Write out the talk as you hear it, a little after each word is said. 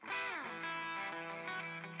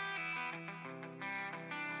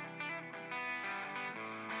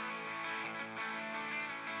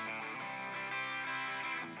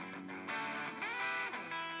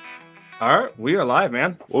All right, we are live,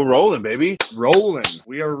 man. We're rolling, baby. Rolling.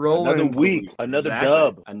 We are rolling. Another week, another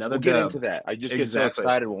dub. Another We'll get dub. into that. I just get so Exactly.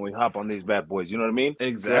 excited when we hop on these bad boys. You know what I mean?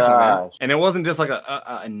 Exactly, man. Gosh. And it wasn't just like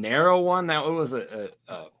a narrow one. That was a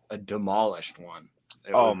demolished one.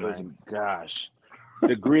 Gosh.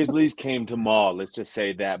 The Grizzlies came to Maul. Let's just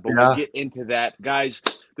say that. But Yeah. we'll get into that. Guys,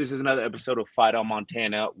 this is another episode of Fight on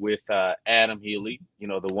Montana with Adam Healy,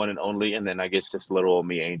 the one and only. And then I guess just little old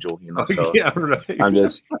me, Angel, So yeah, right. I'm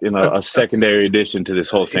just, a secondary addition to this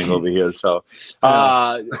whole thing over here. So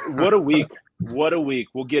what a week. What a week.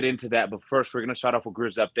 We'll get into that. But first, we're going to start off with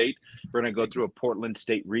Grizz Update. We're going to go through a Portland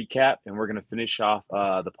State recap, and we're going to finish off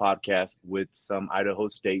the podcast with some Idaho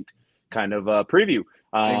State kind of preview.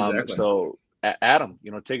 Exactly. So, Adam,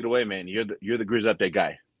 take it away, man. You're the Grizz Update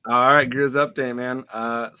guy. All right, Grizz Update, man.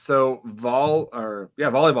 So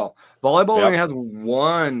volleyball. Volleyball only has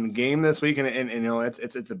one game this week, and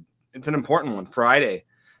it's an important one. Friday,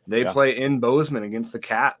 they play in Bozeman against the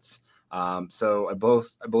Cats. So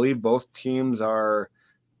I believe both teams are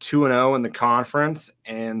 2-0 in the conference,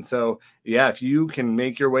 and so if you can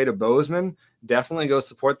make your way to Bozeman, definitely go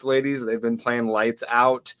support the ladies. They've been playing lights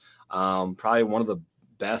out. Probably one of the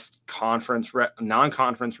best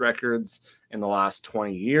non-conference records in the last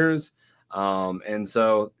 20 years. And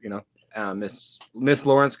so, Miss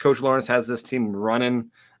Lawrence, Coach Lawrence has this team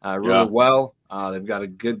running really well. They've got a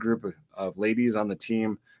good group of ladies on the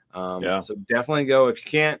team. So definitely go. If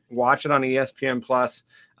you can't watch it on ESPN Plus,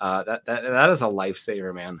 that is a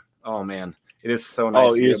lifesaver, man. Oh man, it is so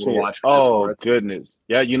nice to be able to watch. Goodness.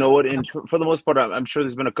 Yeah, you know what? And for the most part, I'm sure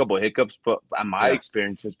there's been a couple of hiccups, but my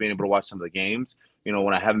experience has been able to watch some of the games,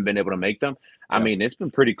 when I haven't been able to make them. I mean, it's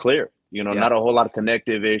been pretty clear, not a whole lot of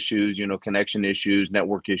connective issues, connection issues,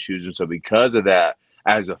 network issues. And so because of that,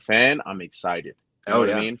 as a fan, I'm excited. You know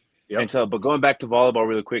what I mean? Yep. And so, but going back to volleyball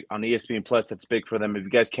really quick on ESPN Plus, that's big for them. If you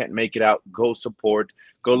guys can't make it out, go support,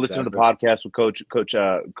 go listen to the podcast with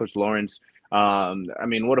Coach Lawrence. I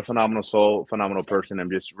mean, what a phenomenal soul, phenomenal person. I'm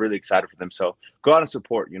just really excited for them. So go out and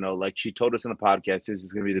support, like she told us in the podcast, this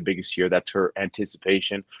is going to be the biggest year. That's her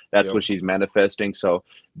anticipation. That's what she's manifesting. So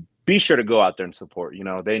be sure to go out there and support,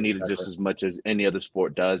 they need it just as much as any other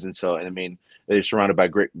sport does. And so, I mean, they're surrounded by a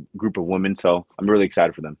great group of women. So I'm really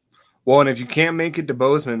excited for them. Well, and if you can't make it to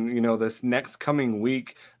Bozeman, this next coming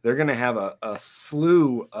week, they're going to have a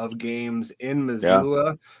slew of games in Missoula.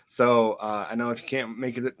 Yeah. So I know if you can't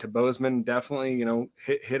make it to Bozeman, definitely,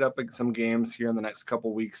 hit up some games here in the next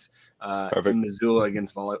couple weeks in Missoula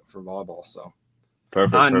against volleyball. So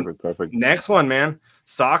perfect. Next one, man,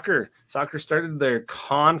 soccer. Soccer started their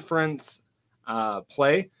conference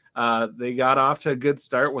play. They got off to a good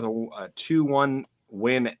start with a 2-1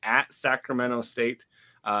 win at Sacramento State.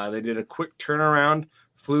 They did a quick turnaround,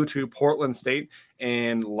 flew to Portland State,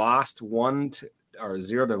 and lost 0-1 or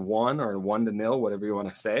 1-0, whatever you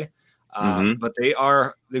want to say. But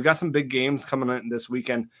they've got some big games coming in this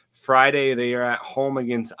weekend. Friday, they are at home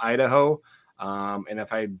against Idaho. And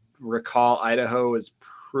if I recall, Idaho is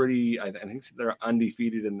I think they're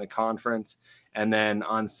undefeated in the conference. And then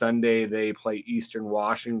on Sunday, they play Eastern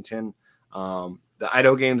Washington. The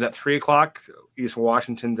Idaho game's at 3:00. Eastern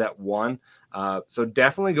Washington's at 1. So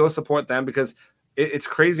definitely go support them because it's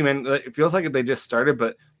crazy, man. It feels like they just started,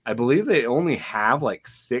 but I believe they only have like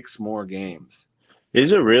 6 more games.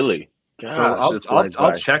 Is it really? Gosh, so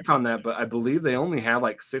I'll check on that, but I believe they only have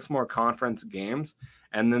like 6 more conference games,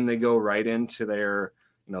 and then they go right into their,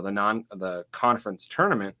 the conference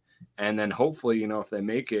tournament, and then hopefully, if they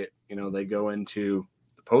make it, they go into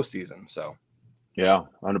the postseason. So. Yeah,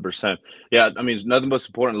 100%. Yeah, I mean, it's nothing but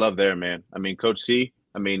support and love there, man. I mean, Coach C,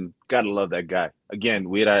 gotta love that guy. Again,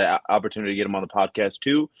 we had an opportunity to get him on the podcast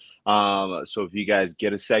too. So if you guys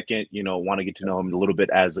get a second, want to get to know him a little bit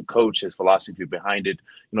as a coach, his philosophy behind it,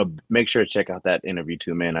 make sure to check out that interview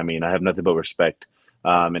too, man. I mean, I have nothing but respect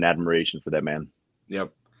and admiration for that man.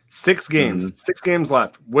 Yep. 6 games, 6 games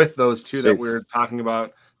left with those 2 that we're talking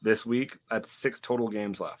about this week. That's 6 total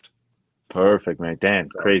games left. Perfect, man. Damn,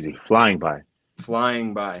 crazy. Flying by.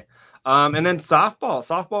 And then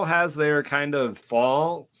softball has their kind of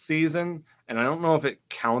fall season, and I don't know if it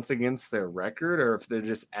counts against their record or if they're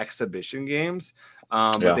just exhibition games.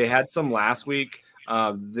 But they had some last week.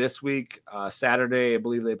 This week, Saturday, I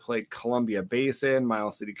believe they played Columbia Basin,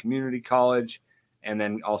 Miles City Community College, and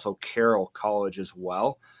then also Carroll College as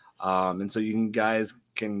well. And so you guys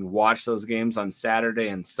can watch those games on Saturday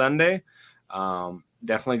and Sunday.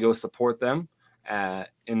 Definitely go support them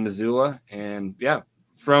in Missoula. And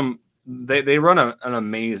they run an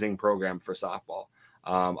amazing program for softball.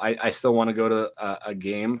 I still want to go to a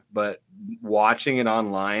game, but watching it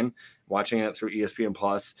online, watching it through ESPN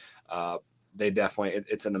Plus, they definitely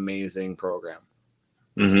it's an amazing program.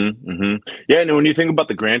 Yeah, and when you think about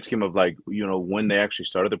the grand scheme of like, when they actually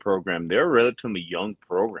started the program, they're a relatively young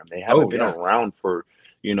program. They haven't been around for,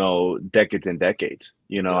 decades and decades.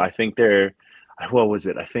 I think what was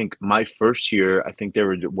it? I think my first year, I think they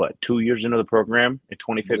were 2 years into the program in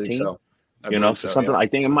 2015. So something. I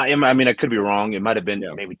think I mean, I could be wrong. It might have been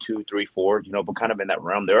maybe 2, 3, 4. But kind of in that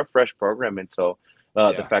realm. They're a fresh program, and so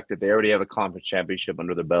the fact that they already have a conference championship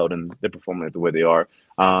under their belt and they're performing the way they are.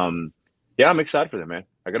 Yeah, I'm excited for them, man.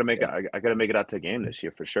 I gotta make it out to a game this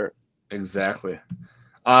year for sure. Exactly.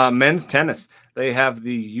 Men's tennis. They have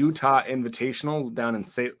the Utah Invitational down in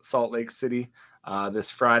Salt Lake City this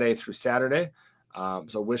Friday through Saturday.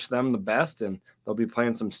 So wish them the best, and they'll be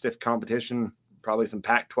playing some stiff competition, probably some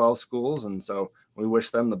Pac-12 schools, and so we wish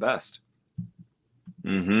them the best.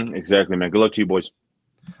 Exactly, man. Good luck to you, boys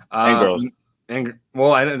and girls.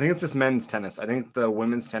 Well, I think it's just men's tennis. I think the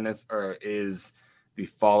women's tennis is the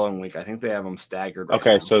following week. I think they have them staggered. They're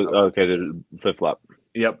flip-flop.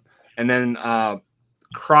 Yep. And then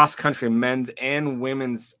cross country, men's and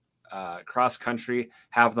women's cross country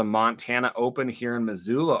have the Montana Open here in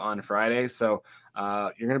Missoula on Friday. So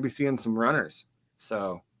you're going to be seeing some runners.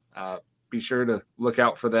 So be sure to look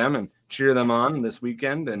out for them and cheer them on this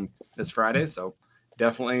weekend and this Friday. So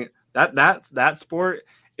definitely that sport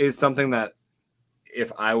is something that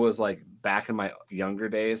if I was like back in my younger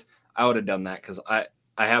days, I would have done that because I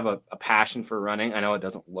have a passion for running. I know it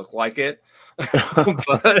doesn't look like it,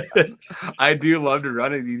 but I do love to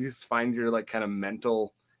run it. You just find your like kind of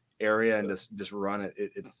mental area and just run it.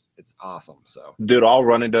 It's awesome. So, dude, all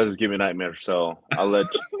running does is give me nightmares. So I'll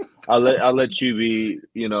let you be,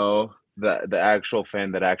 the actual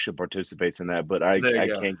fan that actually participates in that. But I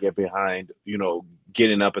can't get behind,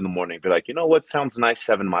 getting up in the morning, be like, what sounds nice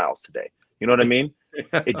 7 miles today. You know what I mean?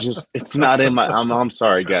 It's not in my, I'm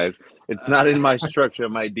sorry guys. It's not in my structure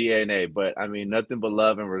of my DNA, but I mean, nothing but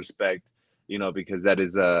love and respect, because that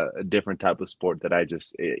is a different type of sport that I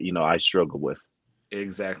just, I struggle with.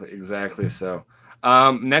 Exactly. So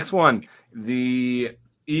next one, the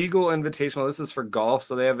Eagle Invitational. This is for golf.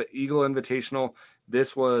 So they have an Eagle Invitational.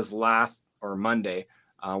 This was Monday.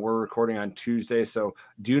 We're recording on Tuesday, so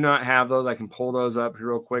do not have those. I can pull those up here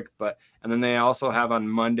real quick. And then they also have on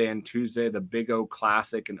Monday and Tuesday the Big O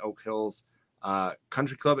Classic in Oak Hills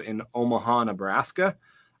Country Club in Omaha, Nebraska.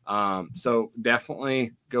 So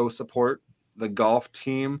definitely go support the golf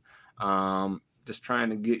team. Just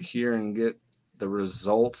trying to get here and get the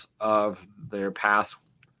results of their past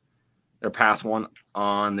one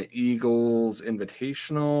on the Eagles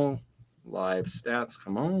Invitational. Live stats,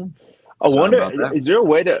 come on. I wonder, is there a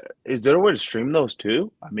way to stream those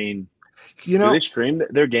too? I mean, do they stream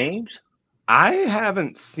their games? I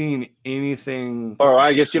haven't seen anything. Or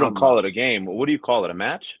I guess you don't call it a game. What do you call it? A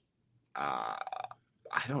match? I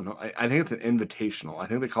don't know. I think it's an invitational. I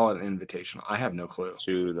think they call it an invitational. I have no clue.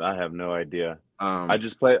 Dude, I have no idea. I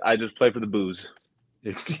just play for the booze.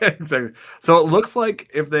 Exactly. So it looks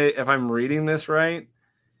like if I'm reading this right,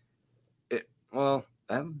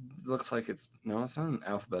 that looks like it's not in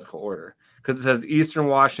alphabetical order because it says Eastern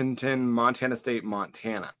Washington, Montana State,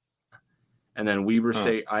 Montana, and then Weber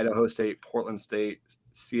State, Idaho State, Portland State,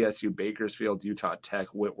 CSU, Bakersfield, Utah Tech,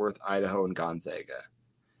 Whitworth, Idaho, and Gonzaga.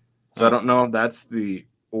 So I don't know if that's the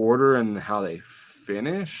order and how they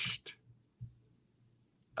finished.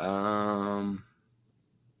 I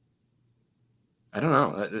don't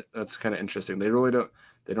know. That's kind of interesting. They don't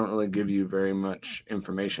really give you very much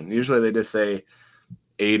information. Usually they just say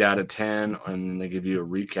 8 out of 10 and they give you a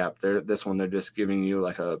recap. This one they're just giving you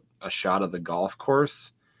like a shot of the golf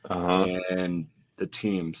course and the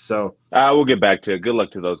team. So we'll get back to it. Good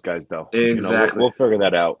luck to those guys though. Exactly. We'll figure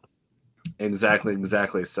that out. Exactly.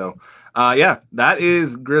 So that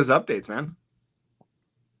is Grizz updates, man.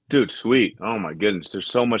 Dude, sweet. Oh my goodness.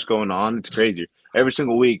 There's so much going on. It's crazy. Every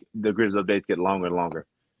single week the Grizz updates get longer and longer.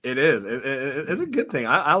 It is. It's a good thing.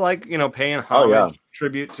 I like, paying homage,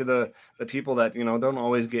 tribute to the people that, don't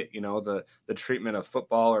always get, the treatment of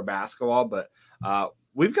football or basketball. But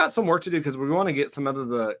we've got some work to do because we want to get some of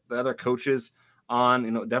the other coaches on,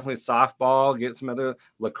 definitely softball, get some other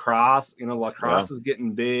lacrosse. Lacrosse is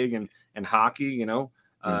getting big and hockey,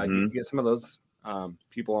 get some of those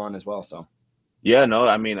people on as well. So. Yeah, no,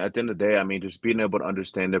 I mean, at the end of the day, I mean, just being able to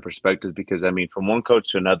understand their perspectives because, I mean, from one coach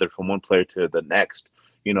to another, from one player to the next,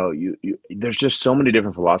 there's just so many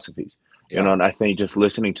different philosophies, and I think just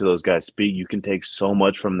listening to those guys speak, you can take so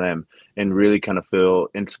much from them and really kind of feel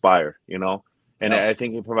inspired, and I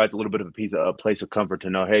think it provides a little bit of a place of comfort to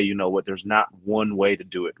know, hey, you know what, there's not one way to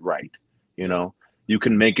do it right, You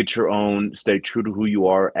can make it your own, stay true to who you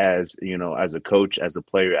are as, as a coach, as a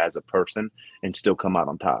player, as a person, and still come out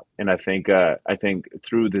on top. And I think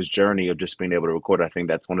through this journey of just being able to record, I think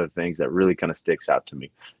that's one of the things that really kind of sticks out to me.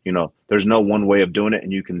 There's no one way of doing it,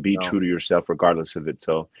 and you can be true to yourself regardless of it.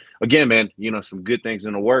 So again, man, some good things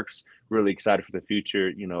in the works. Really excited for the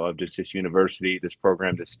future, of just this university, this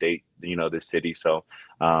program, this state, this city. So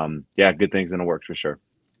yeah, good things in the works for sure.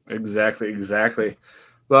 Exactly.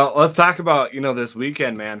 Well, let's talk about, this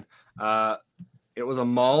weekend, man. It was a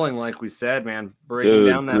mauling, like we said, man. Breaking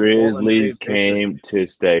down that Grizzlies came to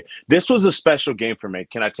stay. This was a special game for me.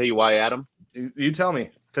 Can I tell you why, Adam? You tell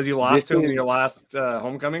me. Because you lost to your last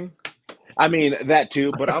homecoming? I mean, that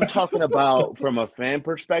too, but I'm talking about from a fan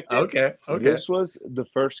perspective. Okay. This was the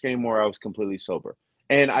first game where I was completely sober.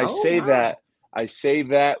 And I say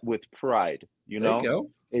that with pride, There you go.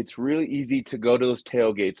 It's really easy to go to those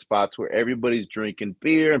tailgate spots where everybody's drinking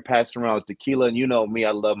beer and passing around tequila. And you know me,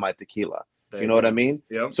 I love my tequila. You know what I mean?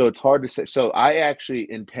 Yep. So it's hard to say. So I actually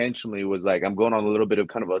intentionally was like, I'm going on a little bit of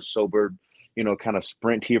kind of a sober, kind of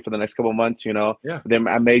sprint here for the next couple of months, Yeah. Then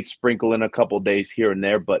I may sprinkle in a couple of days here and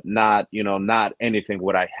there, but not anything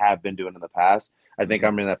what I have been doing in the past. I think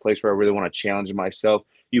I'm in that place where I really want to challenge myself.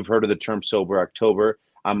 You've heard of the term sober October.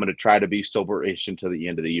 I'm going to try to be sober-ish until the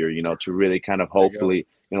end of the year, to really kind of hopefully,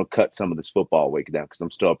 cut some of this football weight down because I'm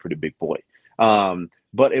still a pretty big boy.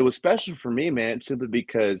 But it was special for me, man, simply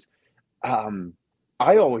because I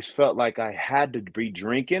always felt like I had to be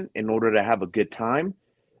drinking in order to have a good time.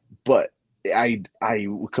 But I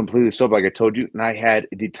completely sober, like I told you, and I had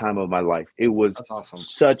the time of my life. It was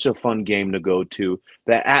such a fun game to go to.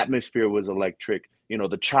 The atmosphere was electric.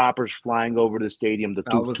 The choppers flying over the stadium. That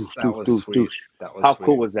was sweet. How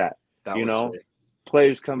cool was that? Sweet.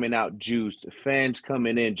 Players coming out juiced, fans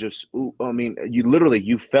coming in just, I mean,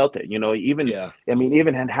 you felt it, even at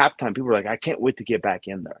halftime, people were like, I can't wait to get back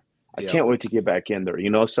in there. I can't wait to get back in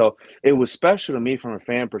there, So it was special to me from a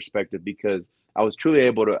fan perspective because I was truly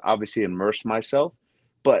able to obviously immerse myself,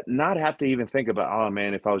 but not have to even think about, oh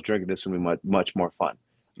man, if I was drinking, this would be much, much more fun.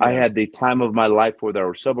 Yeah. I had the time of my life where I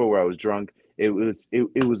was sober, where I was drunk. It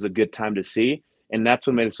was a good time to see. And that's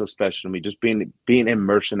what made it so special to me, just being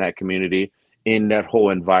immersed in that community, in that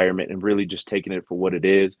whole environment, and really just taking it for what it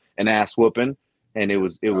is, an ass whooping. And it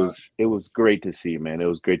was great to see, man. It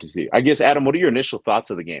was great to see. I guess, Adam, what are your initial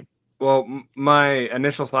thoughts of the game? Well, my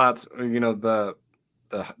initial thoughts, the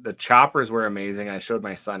choppers were amazing. I showed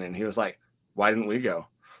my son, and he was like, "Why didn't we go?"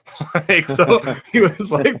 So he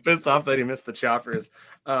was like pissed off that he missed the choppers.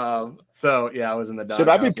 So yeah, I was in the dog. Should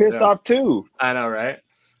I be pissed off too? I know, right?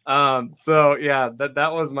 So yeah,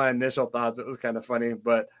 that was my initial thoughts. It was kind of funny,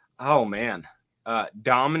 but oh man,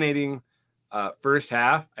 dominating first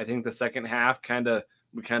half. I think the second half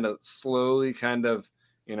we slowly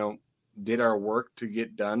did our work to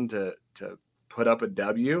get done to put up a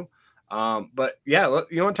W. But yeah,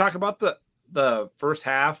 you want to talk about the first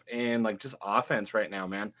half and like just offense right now,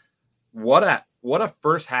 man. What a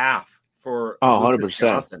first half for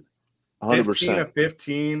 100%. 100%. 15 of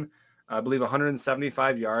 15, I believe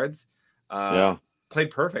 175 yards.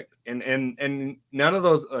 Played perfect. And none of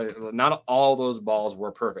those, not all those balls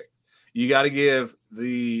were perfect. You got to give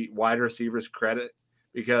the wide receivers credit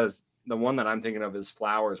because the one that I'm thinking of is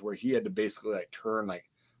Flowers, where he had to basically like turn like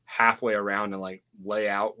halfway around and like lay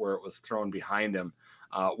out where it was thrown behind him.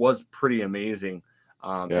 Was pretty amazing.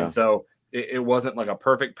 And so it wasn't like a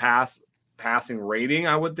perfect passing rating,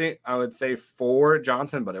 I would say for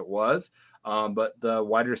Johnson, but it was. But the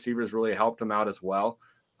wide receivers really helped him out as well.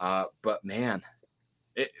 But man,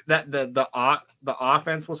 the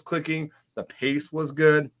offense was clicking, the pace was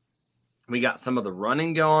good. We got some of the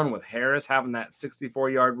running going with Harris having that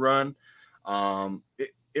 64-yard run.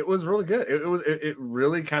 It was really good. It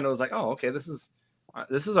really kind of was like, oh, okay, this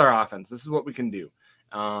is our offense. This is what we can do.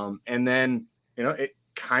 And then, it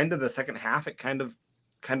kind of the second half, it kind of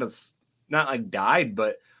not like died,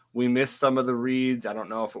 but we missed some of the reads. I don't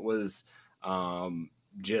know if it was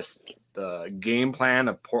just the game plan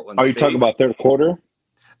of Portland State. Are you talking about third quarter?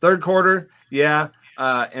 Third quarter, yeah.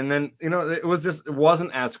 And then, it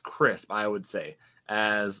wasn't as crisp, I would say,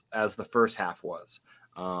 as the first half was.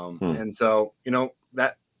 And so,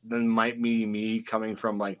 that then might be me coming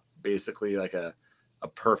from like basically like a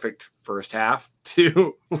perfect first half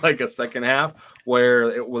to like a second half where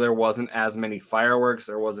there wasn't as many fireworks,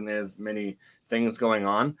 there wasn't as many things going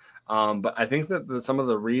on. But I think that some of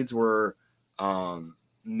the reads were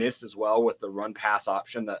missed as well with the run pass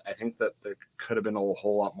option. That I think that there could have been a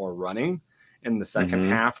whole lot more running in the second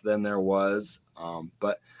half than there was.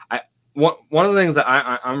 But one of the things that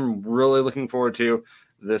I'm really looking forward to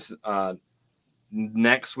this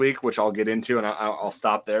next week, which I'll get into, and I'll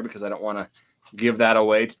stop there because I don't want to give that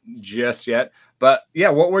away just yet. But yeah,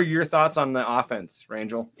 what were your thoughts on the offense,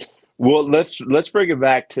 Rangel? Well, let's bring it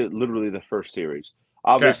back to literally the first series.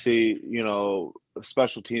 Obviously, Okay.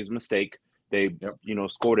 Special teams mistake. They,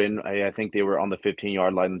 scored in. I think they were on the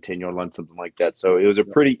 15-yard line, the 10-yard line, something like that. So it was a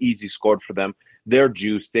pretty easy score for them. They're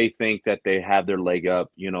juiced. They think that they have their leg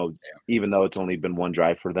up, even though it's only been one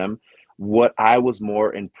drive for them. What I was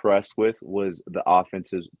more impressed with was the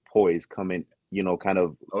offense's poise coming, kind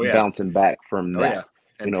of bouncing back from that.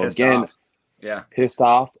 Yeah. And again, off. Yeah. Pissed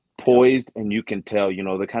off, poised, and you can tell,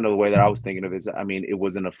 the kind of the way that I was thinking of it is, I mean, it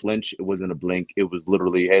wasn't a flinch, it wasn't a blink, it was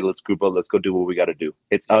literally, hey, let's group up, let's go do what we got to do.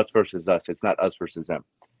 It's us versus us. It's not us versus them.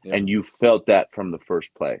 And you felt that from the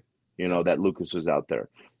first play, that Lucas was out there.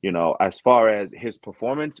 As far as his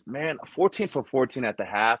performance, man, 14 for 14 at the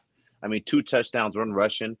half. I mean, 2 touchdowns, 1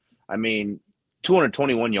 rushing. I mean,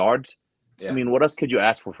 221 yards. I mean, what else could you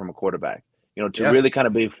ask for from a quarterback? To really kind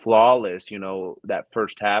of be flawless, that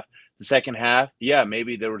first half. The second half,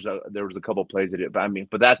 maybe there was a couple plays that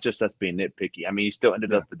but that's just us being nitpicky. I mean, he still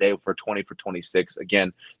ended up the day for 20 for 26.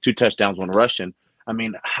 Again, 2 touchdowns, 1 rushing. I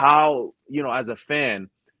mean, how, as a fan,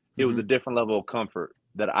 it was a different level of comfort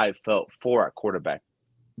that I felt for our quarterback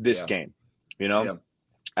this game.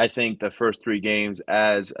 I think the first 3 games,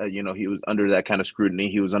 as he was under that kind of scrutiny,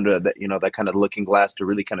 he was under that, that kind of looking glass to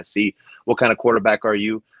really kind of see what kind of quarterback are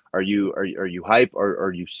you. Are you hype or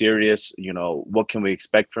are you serious? What can we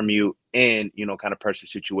expect from you in, kind of pressure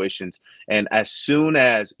situations? And as soon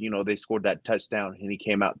as, they scored that touchdown and he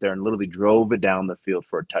came out there and literally drove it down the field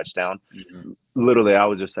for a touchdown, literally, I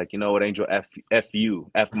was just like, you know what, Angel,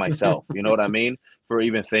 F myself. You know what I mean? For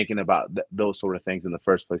even thinking about those sort of things in the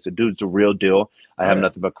first place. The dude's the real deal. I have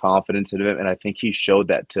nothing but confidence in him. And I think he showed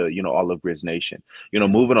that to, all of Grizz Nation.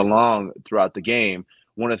 Moving along throughout the game,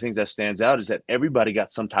 one of the things that stands out is that everybody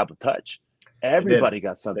got some type of touch. Everybody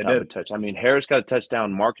got some type of touch. I mean, Harris got a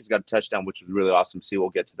touchdown. Marcus got a touchdown, which was really awesome to see. We'll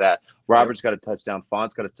get to that. Roberts got a touchdown.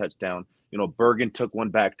 Font's got a touchdown. Bergen took one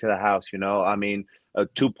back to the house. I mean,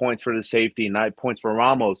 2 points for the safety, 9 points for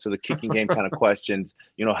Ramos. So the kicking game kind of questions.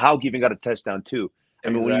 Hauck even got a touchdown too. I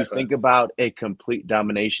mean, when you think about a complete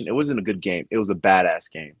domination, it wasn't a good game. It was a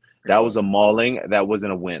badass game. That was a mauling. That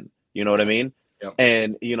wasn't a win. You know what I mean? Yep.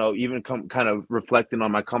 And, even kind of reflecting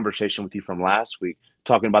on my conversation with you from last week,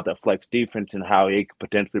 talking about the flex defense and how it could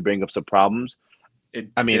potentially bring up some problems.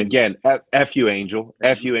 Again, F you, Angel.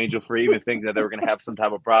 F you, Angel, for even thinking that they were going to have some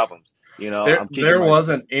type of problems. There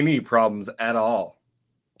wasn't any problems at all.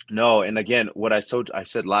 No, and again, what I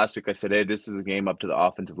said last week, I said, hey, this is a game up to the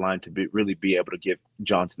offensive line to really be able to give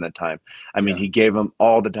Johnson that time. I mean, he gave him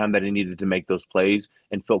all the time that he needed to make those plays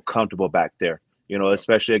and feel comfortable back there.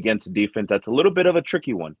 Especially against a defense that's a little bit of a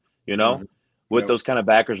tricky one, with those kind of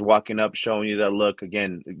backers walking up, showing you that look,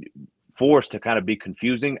 again, forced to kind of be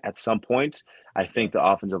confusing at some points. I think the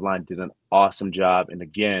offensive line did an awesome job. And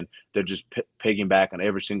again, they're just pigging back on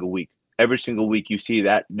every single week. Every single week you see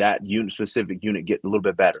that specific unit get a little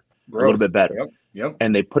bit better, a little bit better. Yep.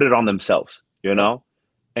 And they put it on themselves,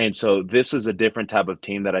 And so this was a different type of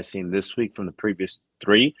team that I seen this week from the previous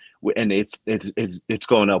 3. And it's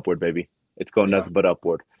going upward, baby. It's going nothing but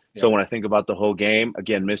upward. So when I think about the whole game,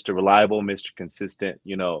 again, Mr. Reliable, Mr. Consistent,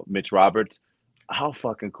 Mitch Roberts, how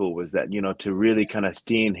fucking cool was that, to really kind of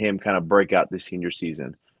seeing him kind of break out this senior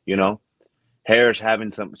season, Harris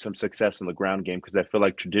having some success in the ground game, because I feel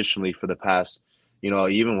like traditionally for the past,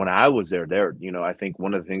 even when I was there, I think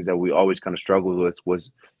one of the things that we always kind of struggled with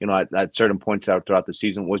was, at certain points out throughout the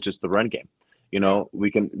season was just the run game.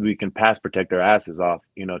 We can pass protect our asses off,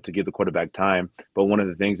 to give the quarterback time. But one of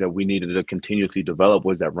the things that we needed to continuously develop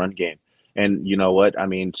was that run game. And you know what? I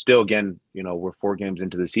mean, still, again, we're 4 games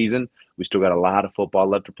into the season. We still got a lot of football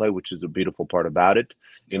left to play, which is a beautiful part about it,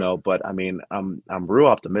 But I mean, I'm real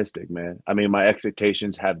optimistic, man. I mean, my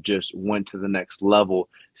expectations have just went to the next level,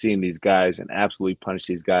 seeing these guys and absolutely punish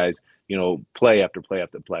these guys, play after play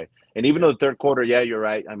after play. And even though the third quarter, you're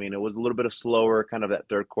right. I mean, it was a little bit of slower, kind of that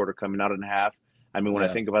third quarter coming out in half. I mean, when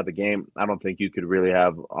I think about the game, I don't think you could really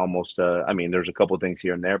have almost. There's a couple of things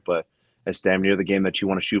here and there, but it's damn near the game that you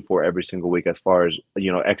want to shoot for every single week as far as,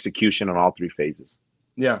 execution on all 3 phases.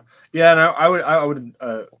 Yeah. And I would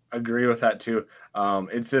agree with that too.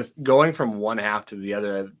 It's just going from one half to the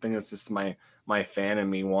other. I think it's just my fan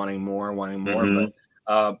and me wanting more. But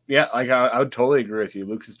I would totally agree with you,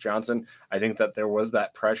 Lucas Johnson. I think that there was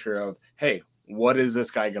that pressure of, hey, what is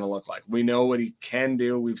this guy going to look like? We know what he can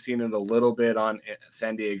do. We've seen it a little bit on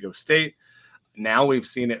San Diego State. Now we've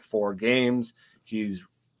seen it 4 games. He's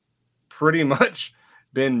pretty much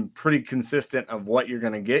been pretty consistent of what you're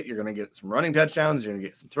going to get. You're going to get some running touchdowns. You're going to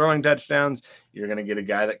get some throwing touchdowns. You're going to get a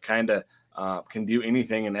guy that kind of can do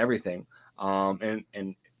anything and everything,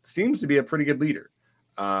 and seems to be a pretty good leader,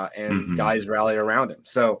 and guys rally around him.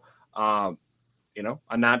 So,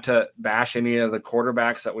 not to bash any of the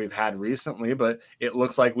quarterbacks that we've had recently, but it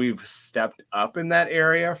looks like we've stepped up in that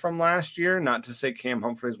area from last year. Not to say Cam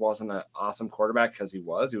Humphreys wasn't an awesome quarterback, because he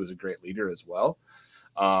was a great leader as well.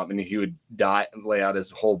 And he would lay out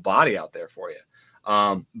his whole body out there for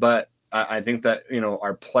you. But I think that,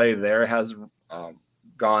 our play there has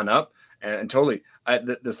gone up, and totally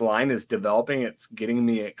this line is developing. It's getting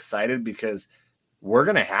me excited because we're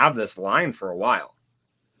going to have this line for a while.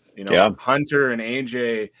 Hunter and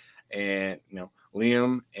AJ and,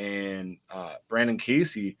 Liam and Brandon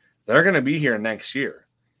Casey, they're going to be here next year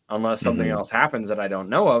unless something else happens that I don't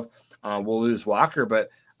know of. We'll lose Walker, but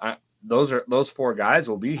those 4 guys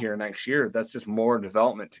will be here next year. That's just more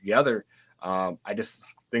development together. I just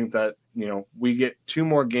think that, we get 2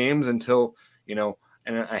 more games until,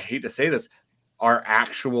 and I hate to say this, our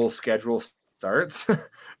actual schedule starts,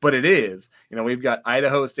 but it is. We've got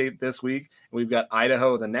Idaho State this week. We've got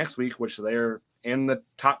Idaho the next week, which they're in the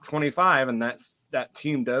top 25, and that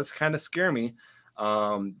team does kind of scare me,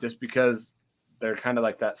 just because they're kind of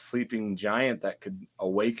like that sleeping giant that could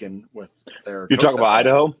awaken with their. You're talking about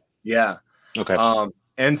Idaho? Yeah. Okay.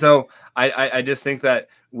 And so I just think that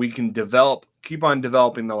we can keep on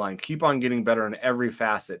developing the line, keep on getting better in every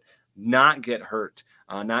facet, not get hurt,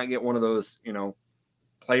 not get one of those,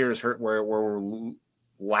 players hurt where we're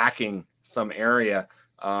lacking some area.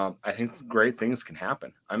 I think great things can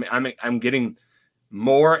happen. I'm getting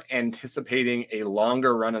more anticipating a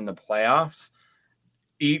longer run in the playoffs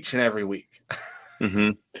each and every week.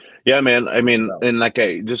 Yeah, man.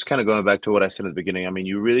 And just kind of going back to what I said at the beginning,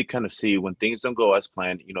 you really kind of see when things don't go as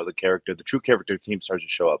planned, the true character of the team starts to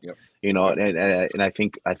show up, and I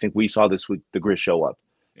think we saw this week, the grit show up.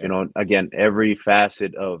 Again, every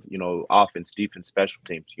facet of, offense, defense, special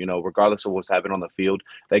teams, regardless of what's happening on the field,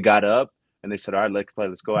 they got up and they said, all right, let's play,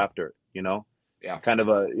 let's go after it, kind of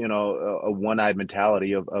a one-eyed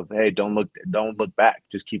mentality of, hey, don't look back,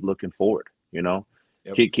 just keep looking forward,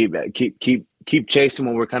 keep chasing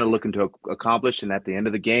what we're kind of looking to accomplish. And at the end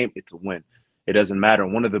of the game, it's a win. It doesn't matter. I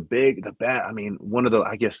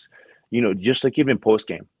guess, just like even post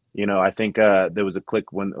game, I think there was a clip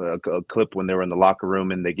when they were in the locker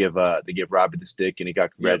room and they give Robbie the stick and he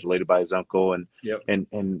got congratulated by his uncle. And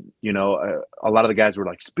a lot of the guys were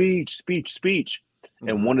like, speech.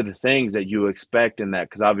 And one of the things that you expect in that,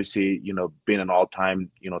 because obviously, being an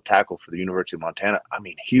all-time, tackle for the University of Montana,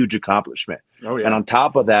 huge accomplishment. Oh, yeah. And on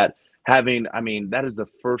top of that, that is the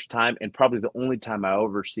first time and probably the only time I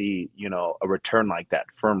ever see, a return like that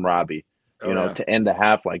from Robbie, to end the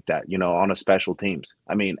half like that, on a special teams.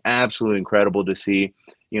 Absolutely incredible to see,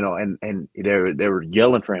 and they were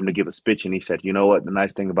yelling for him to give a speech. And he said, you know what, the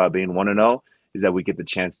nice thing about being 1-0 is that we get the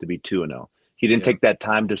chance to be 2-0. He didn't take that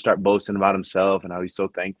time to start boasting about himself and how he's so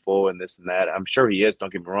thankful and this and that. I'm sure he is,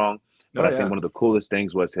 don't get me wrong. But I think one of the coolest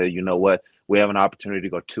things was, hey, you know what? We have an opportunity to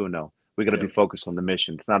go 2-0. We got to be focused on the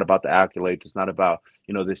mission. It's not about the accolades. It's not about,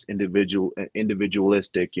 this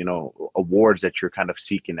individualistic, awards that you're kind of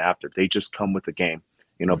seeking after. They just come with the game,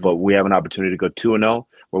 but we have an opportunity to go 2-0.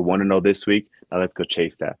 We're 1-0 this week. Now let's go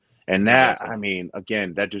chase that. And that,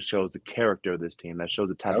 again, that just shows the character of this team. That shows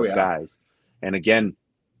the type of guys. And again,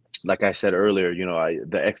 like I said earlier,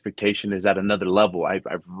 the expectation is at another level. I've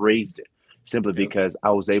raised it simply because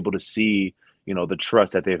I was able to see, the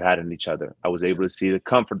trust that they've had in each other. I was able to see the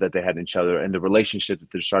comfort that they had in each other and the relationship that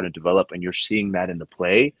they're starting to develop. And you're seeing that in the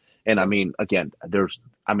play. And again, I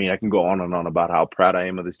can go on and on about how proud I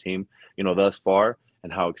am of this team, thus far,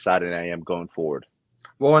 and how excited I am going forward.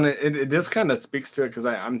 Well, and it just kind of speaks to it because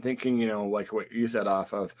I'm thinking, like what you said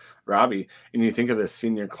off of Robbie, and you think of this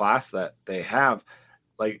senior class that they have,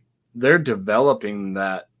 like they're developing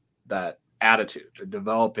that attitude. They're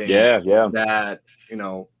developing that,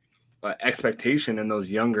 expectation in those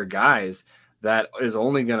younger guys that is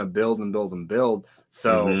only going to build and build and build.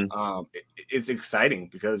 So it's exciting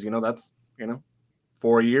because, that's,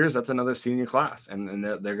 4 years, that's another senior class. And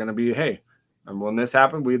they're going to be, hey, and when this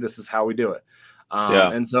happened, this is how we do it.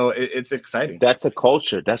 And so it's exciting. That's a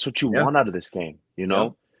culture. That's what you want out of this game,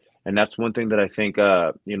 And that's one thing that I think,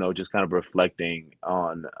 just kind of reflecting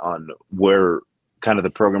on where kind of the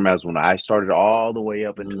program as when I started all the way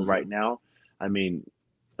up until right now.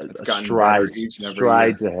 Strides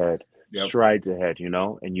ahead. Yep. Strides ahead,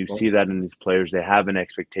 and you see that in these players. They have an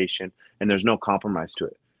expectation, and there's no compromise to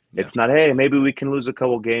it. It's not, hey, maybe we can lose a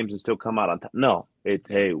couple games and still come out on top. No, it's,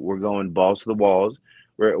 hey, we're going balls to the walls.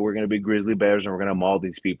 we're going to be grizzly bears, and we're going to maul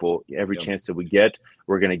these people every chance that we get.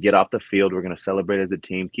 We're going to get off the field. We're going to celebrate as a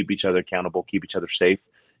team, keep each other accountable, keep each other safe,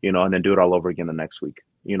 and then do it all over again the next week.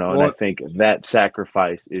 And I think that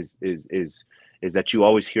sacrifice is that you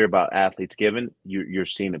always hear about athletes giving. You're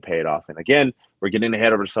seeing it pay it off. And again, we're getting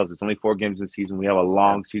ahead of ourselves. It's only 4 games this season. We have a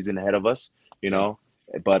long season ahead of us,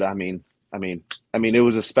 But I mean, it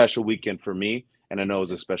was a special weekend for me, and I know it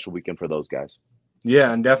was a special weekend for those guys.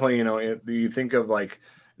 Yeah, and definitely, you think of like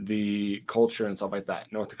the culture and stuff like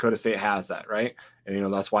that. North Dakota State has that, right?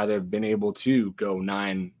 And that's why they've been able to go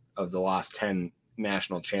 9 of the last 10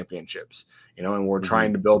 national championships. And we're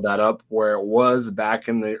trying to build that up where it was back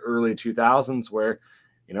in the early 2000s, where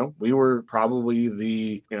we were probably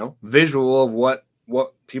the visual of what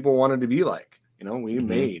people wanted to be like. We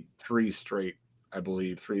made 3 straight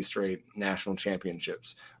national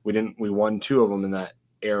championships. We won 2 of them in that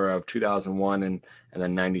era of 2001 and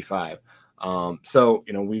then 95. So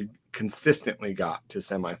we consistently got to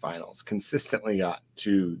semifinals, consistently got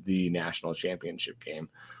to the national championship game.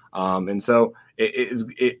 And so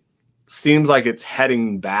it seems like it's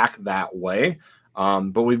heading back that way.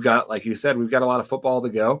 But we've got, like you said, we've got a lot of football to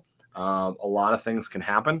go. A lot of things can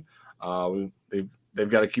happen. They've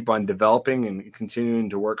got to keep on developing and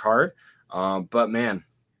continuing to work hard. But man,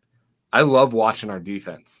 I love watching our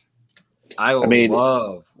defense. I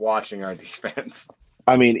love watching our defense.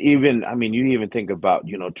 You even think about,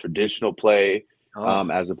 traditional play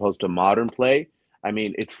as opposed to modern play.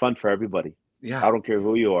 It's fun for everybody. Yeah. I don't care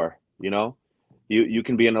who you are, You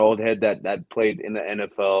can be an old head that played in the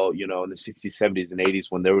NFL, in the 60s, 70s, and 80s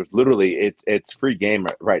when there was literally it's free game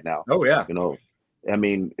right now. Oh yeah. Go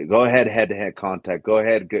ahead, head-to-head contact. Go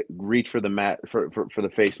ahead, reach for the mat for the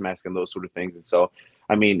face mask and those sort of things. And so,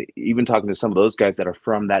 even talking to some of those guys that are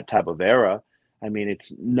from that type of era,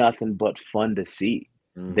 it's nothing but fun to see.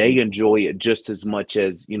 Mm-hmm. They enjoy it just as much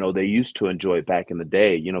as, they used to enjoy it back in the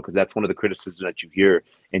day, because that's one of the criticisms that you hear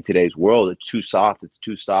in today's world. It's too soft.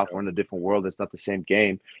 We're in a different world. It's not the same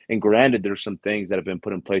game. And granted, there's some things that have been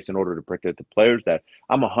put in place in order to protect the players that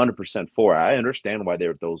I'm 100% for. I understand why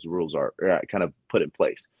those rules are kind of put in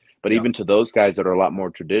place. But even to those guys that are a lot more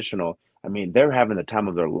traditional, they're having the time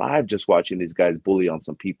of their life just watching these guys bully on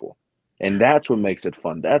some people. And that's what makes it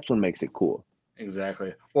fun. That's what makes it cool.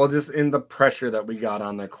 Exactly. Well, just in the pressure that we got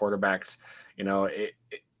on their quarterbacks,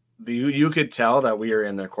 you could tell that we were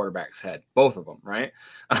in their quarterback's head, both of them, right?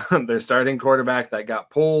 Their starting quarterback that got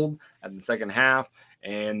pulled at the second half,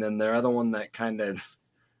 and then their other one that kind of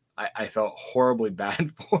I felt horribly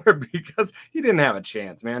bad for because he didn't have a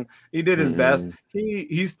chance, man. He did his best.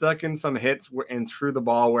 He stuck in some hits and threw the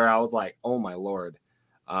ball where I was like, oh my Lord,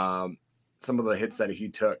 some of the hits that he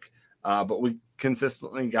took. But we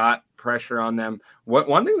consistently got pressure on them.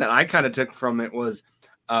 One thing that I kind of took from it was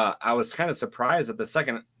I was kind of surprised at the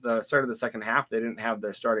start of the second half they didn't have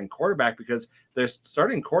their starting quarterback, because their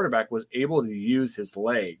starting quarterback was able to use his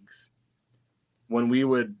legs when we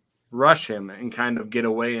would rush him and kind of get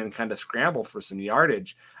away and kind of scramble for some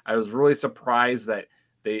yardage. I was really surprised that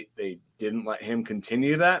they didn't let him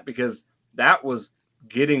continue that, because that was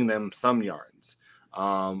getting them some yards.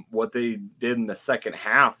 What they did in the second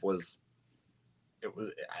half was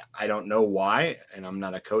I don't know why, and I'm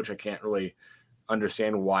not a coach. I can't really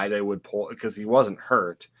understand why they would pull, because he wasn't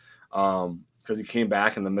hurt, because he came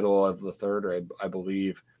back in the middle of the third, I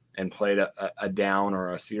believe, and played a down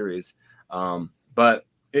or a series. But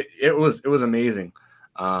it was amazing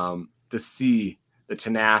to see the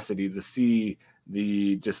tenacity, to see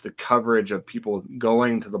the coverage of people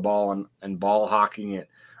going to the ball and ball hocking it.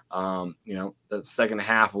 The second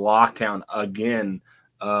half lockdown again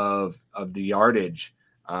of the yardage.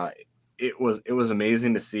 It was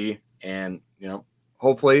amazing to see, and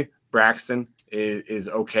hopefully Braxton is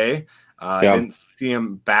okay. I didn't see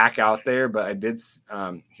him back out there, but I did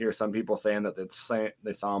hear some people saying that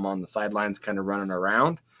they saw him on the sidelines kind of running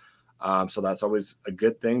around. So that's always a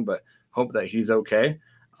good thing, but hope that he's okay.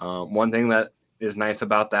 One thing that is nice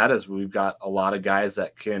about that is we've got a lot of guys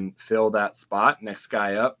that can fill that spot. Next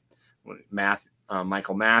guy up,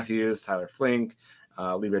 Michael Matthews, Tyler Flink,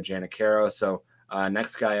 Libra Janicaro. So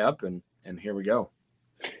next guy up, and here we go.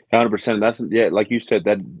 100%. That's like you said,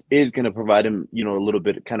 that is going to provide him, a little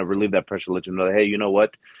bit, kind of relieve that pressure, let you know, hey, you know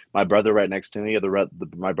what, my brother right next to me, or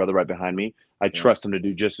my brother right behind me, I trust him to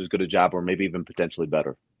do just as good a job, or maybe even potentially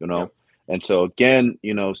better, And so again,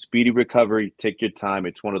 speedy recovery, take your time.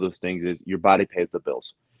 It's one of those things is your body pays the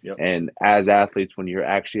bills. Yep. And as athletes, when you're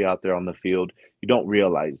actually out there on the field, you don't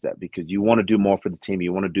realize that, because you want to do more for the team.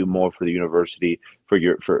 You want to do more for the university, for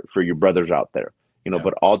your brothers out there.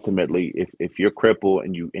 But ultimately, if you're crippled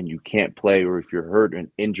and you can't play, or if you're hurt and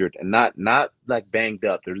injured and not like banged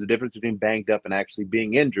up, there's a difference between banged up and actually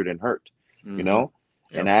being injured and hurt,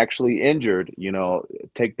 and actually injured,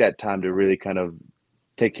 take that time to really kind of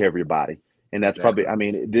take care of your body. And that's probably, I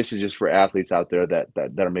mean, this is just for athletes out there that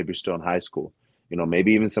are maybe still in high school,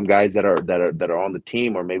 maybe even some guys that are on the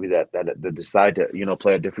team, or maybe that decide to,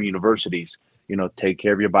 play at different universities, take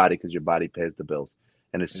care of your body, because your body pays the bills.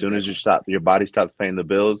 And as soon as your body stops paying the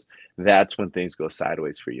bills, that's when things go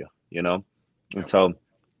sideways for you, And so,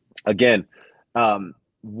 again,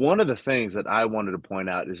 one of the things that I wanted to point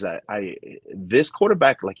out is that this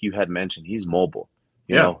quarterback, like you had mentioned, he's mobile.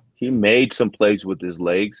 He made some plays with his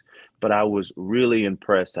legs, but I was really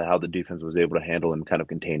impressed at how the defense was able to handle him and kind of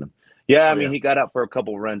contain him. I mean, he got out for a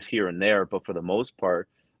couple runs here and there, but for the most part,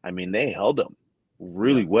 I mean, they held him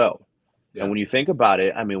really well. Yeah. And when you think about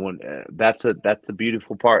it, I mean, when that's the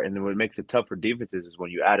beautiful part. And then what makes it tough for defenses is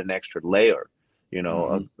when you add an extra layer,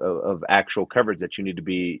 of actual coverage that you need to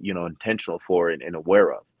be, intentional for and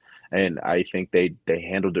aware of. And I think they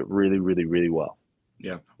handled it really, really, really well.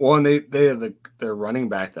 Yeah. Well, and they had their running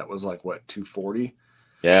back that was like, what, 240?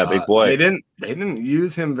 Yeah, big boy. They didn't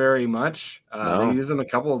use him very much. No. They used him a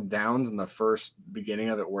couple of downs in the first beginning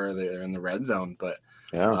of it where they're in the red zone, but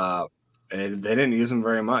they didn't use him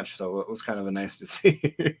very much, so it was kind of nice to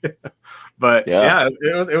see. But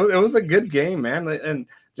it was a good game, man. And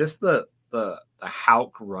just the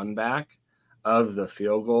Houck run back of the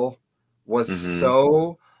field goal was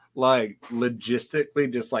so like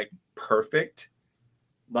logistically just like perfect.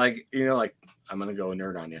 Like, like I'm gonna go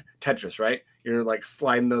nerd on you. Tetris, right? You're like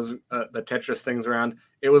sliding those the Tetris things around.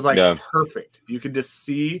 It was like perfect. You could just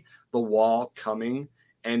see the wall coming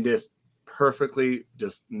and just perfectly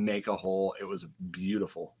just make a hole. It was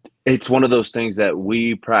beautiful. It's one of those things that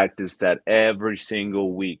we practice that every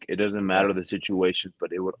single week. It doesn't matter the situation,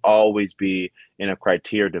 but it would always be in a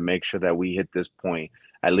criteria to make sure that we hit this point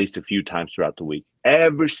at least a few times throughout the week.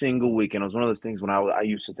 Every single week. And it was one of those things when I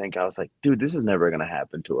used to think, I was like, dude, this is never going to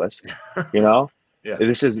happen to us. Yeah.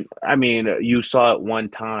 This is, I mean, you saw it one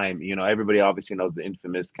time, everybody obviously knows the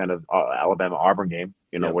infamous kind of Alabama-Auburn game,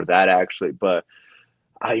 where that actually, but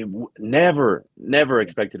I never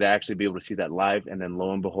expected to actually be able to see that live, and then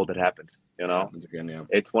lo and behold, it happens. Again,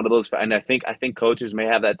 It's one of those, and I think coaches may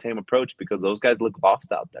have that same approach because those guys look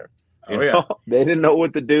lost out there. They didn't know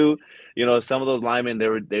what to do. Some of those linemen,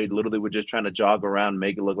 they literally were just trying to jog around,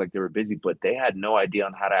 make it look like they were busy, but they had no idea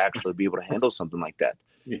on how to actually be able to handle something like that.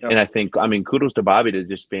 And I think, I mean, kudos to Bobby to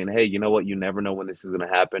just being, hey, you know what? You never know when this is going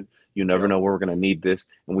to happen. You never know where we're going to need this,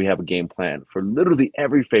 and we have a game plan for literally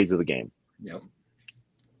every phase of the game. Yep.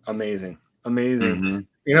 Amazing.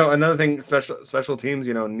 Another thing, special teams,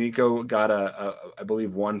 Nico got I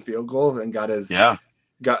believe one field goal and got his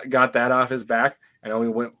got that off his back, and only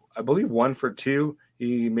went, I believe, 1 for 2.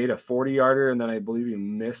 He made a 40-yarder, and then I believe he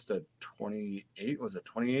missed a 28. Was it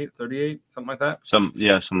 28, 38, something like that? Something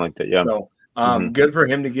like that. Yeah. So good for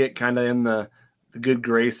him to get kind of in the good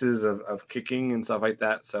graces of kicking and stuff like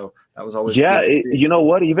that. So that was always you know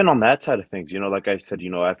what? Even on that side of things, like I said,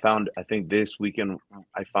 I think this weekend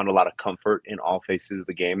I found a lot of comfort in all phases of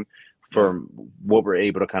the game for what we're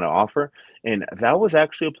able to kind of offer, and that was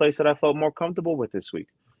actually a place that I felt more comfortable with this week.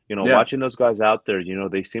 Watching those guys out there,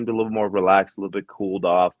 they seemed a little more relaxed, a little bit cooled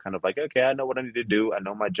off, kind of like, okay, I know what I need to do. I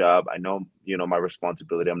know my job. I know, my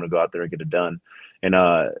responsibility. I'm going to go out there and get it done. And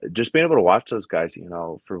just being able to watch those guys,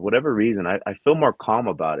 for whatever reason, I feel more calm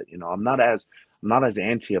about it. I'm not as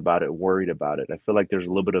antsy about it, worried about it. I feel like there's a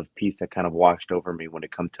little bit of peace that kind of washed over me when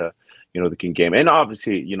it comes to, the King game. And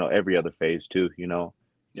obviously, every other phase too,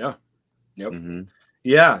 Yeah. Yep. Mm-hmm.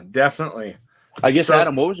 Yeah, definitely. I guess,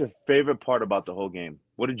 Adam, what was your favorite part about the whole game?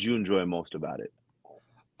 What did you enjoy most about it?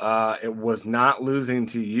 It was not losing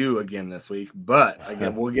to you again this week, but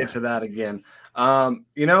again, we'll get to that again. I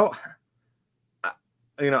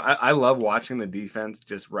love watching the defense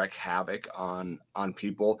just wreak havoc on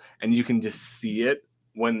people, and you can just see it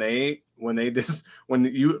when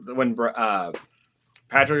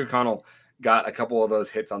Patrick O'Connell got a couple of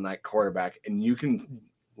those hits on that quarterback, and you can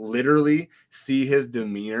literally see his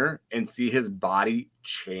demeanor and see his body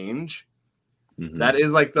change. Mm-hmm. That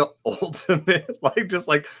is like the ultimate, just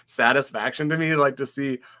satisfaction to me, to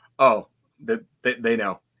see, that they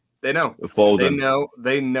know they know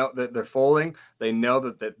that they're folding. They know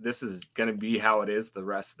that this is going to be how it is the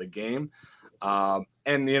rest of the game. And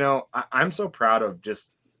I'm so proud of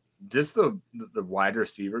just the wide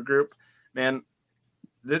receiver group, man.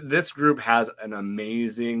 This group has an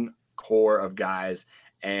amazing core of guys,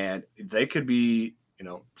 and they could be,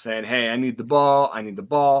 saying, hey, I need the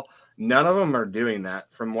ball. None of them are doing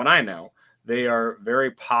that from what I know. They are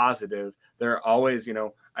very positive. They're always,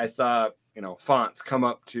 I saw, Fonts come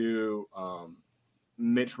up to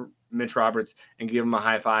Mitch Roberts and give him a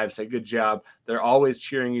high five, say good job. They're always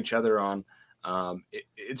cheering each other on.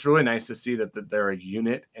 It's really nice to see that they're a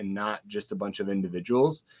unit and not just a bunch of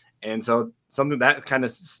individuals. And so something that kind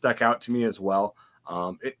of stuck out to me as well.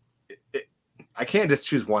 I can't just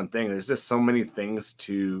choose one thing. There's just so many things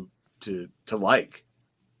to like.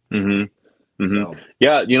 Mm-hmm. Mm-hmm. So.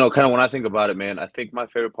 Yeah, kind of when I think about it, man, I think my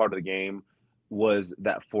favorite part of the game was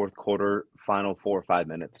that fourth quarter, final 4 or 5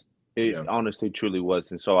 minutes. It honestly truly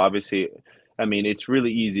was. And so obviously, I mean, it's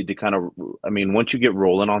really easy to once you get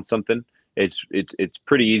rolling on something, it's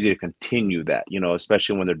pretty easy to continue that,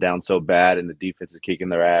 especially when they're down so bad and the defense is kicking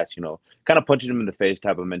their ass, kind of punching them in the face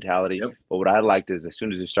type of mentality. Yep. But what I liked is as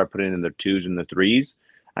soon as they start putting in their 2s and their 3s,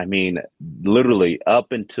 I mean, literally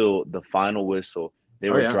up until the final whistle, they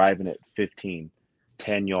were driving it 15,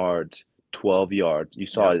 10 yards, 12 yards. You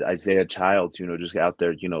saw Isaiah Childs, just out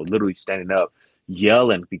there, literally standing up,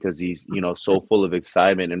 yelling because he's, so full of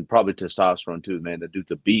excitement and probably testosterone too, man. The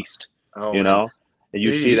dude's a beast, know? And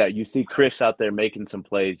you see that. You see Chris out there making some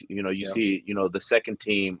plays. You see, the second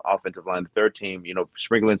team offensive line, the third team,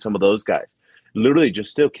 sprinkling some of those guys. Literally just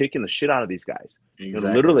still kicking the shit out of these guys.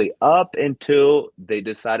 Exactly. Literally up until they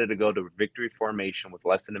decided to go to victory formation with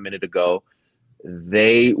less than a minute to go.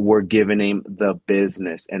 They were giving him the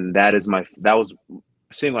business. And that was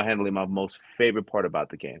single-handedly my most favorite part about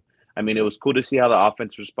the game. I mean, it was cool to see how the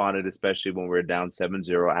offense responded, especially when we were down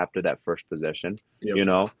 7-0 after that first possession.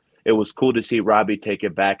 Yep. It was cool to see Robbie take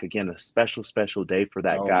it back. Again, a special day for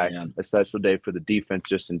that guy, man. A special day for the defense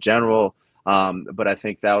just in general. But I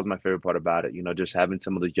think that was my favorite part about it, just having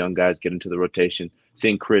some of the young guys get into the rotation,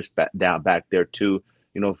 seeing Chris back there too,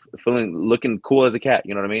 looking cool as a cat,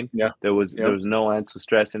 you know what I mean? Yeah. There was no ounce of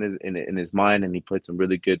stress in his mind, and he played some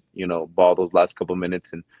really good, ball those last couple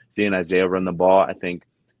minutes, and seeing Isaiah run the ball, I think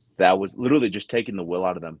that was literally just taking the will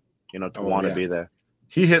out of them, to want to be there.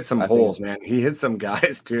 He hit some holes, man. He hit some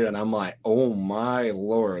guys too, and I'm like, oh my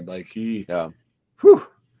Lord, like he, yeah.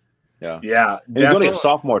 He's only a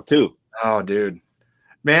sophomore too. Oh, dude,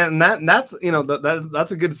 man, that's that's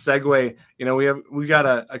a good segue. We got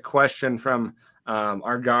a question from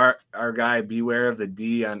our guy Beware of the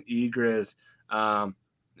D on eGriz.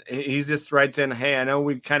 He just writes in, hey, I know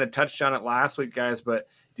we kind of touched on it last week, guys, but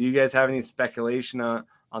do you guys have any speculation on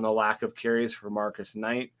the lack of carries for Marcus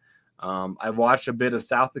Knight? I've watched a bit of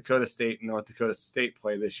South Dakota State and North Dakota State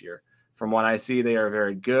play this year. From what I see, they are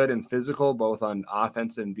very good and physical, both on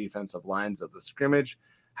offensive and defensive lines of the scrimmage.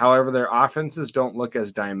 However, their offenses don't look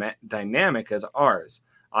as dynamic as ours.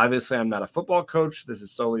 Obviously, I'm not a football coach. This is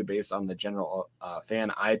solely based on the general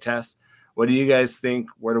fan eye test. What do you guys think?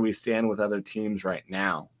 Where do we stand with other teams right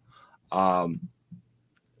now?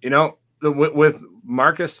 With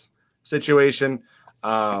Marcus situation,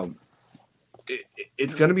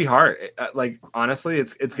 it's going to be hard. Honestly,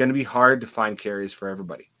 it's going to be hard to find carries for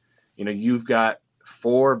everybody. You've got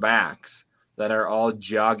 4 backs that are all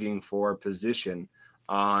jogging for position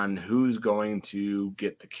on who's going to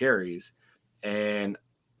get the carries. And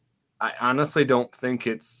I honestly don't think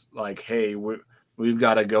it's like, hey, we've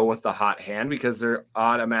got to go with the hot hand, because they're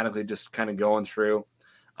automatically just kind of going through.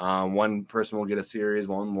 One person will get a series,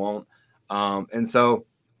 one won't. And so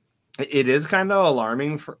it is kind of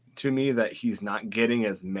alarming to me that he's not getting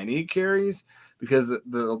as many carries, because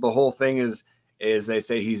the whole thing is they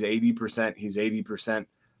say he's 80%,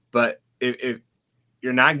 but if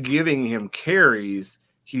you're not giving him carries,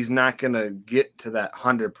 he's not going to get to that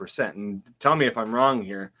 100%. And tell me if I'm wrong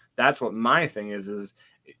here. That's what my thing is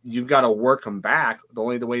you've got to work him back. The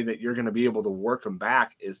only way that you're going to be able to work him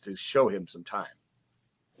back is to show him some time.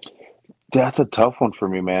 That's a tough one for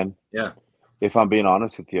me, man. Yeah. If I'm being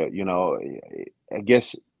honest with you, I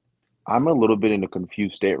guess I'm a little bit in a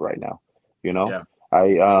confused state right now. Yeah.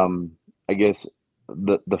 I guess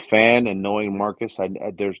the fan and knowing Marcus, I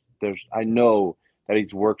know that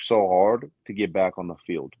he's worked so hard to get back on the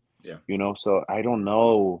field. Yeah. So I don't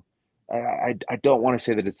know. I don't want to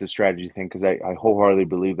say that it's a strategy thing, because I wholeheartedly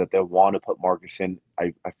believe that they want to put Marcus in.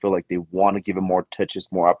 I feel like they want to give him more touches,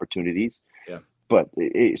 more opportunities. Yeah. But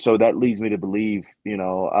so that leads me to believe,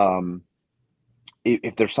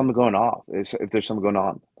 if there's something going on,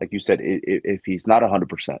 like you said, if he's not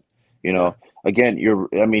 100%, again,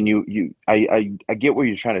 I get what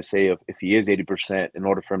you're trying to say. If he is 80%, in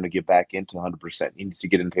order for him to get back into 100%, he needs to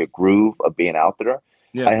get into a groove of being out there.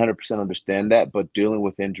 Yeah. I 100% understand that, but dealing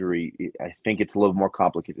with injury, I think it's a little more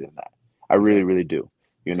complicated than that. I really, really do,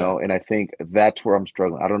 and I think that's where I'm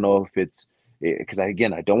struggling. I don't know if it's because I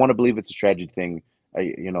don't want to believe it's a strategy thing.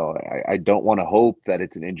 I don't want to hope that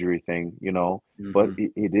it's an injury thing, but Mm-hmm.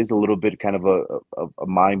 it is a little bit kind of a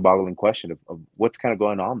mind-boggling question of what's kind of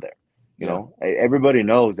going on there. Yeah. Everybody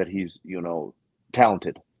knows that he's,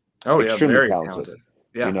 talented, Oh yeah, extremely very talented. talented.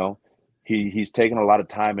 You Yeah. know, he's taken a lot of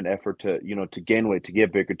time and effort to, to gain weight, to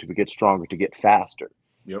get bigger, to get stronger, to get faster.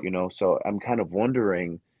 Yep. So I'm kind of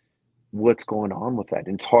wondering what's going on with that.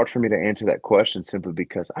 And it's hard for me to answer that question simply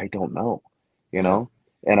because I don't know, you Yeah. know.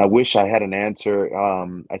 And I wish I had an answer.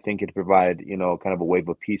 I think it'd provide, kind of a wave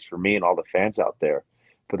of peace for me and all the fans out there.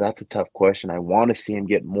 But that's a tough question. I want to see him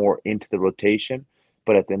get more into the rotation,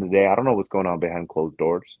 but at the end of the day, I don't know what's going on behind closed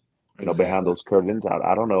doors. Behind Exactly. those curtains.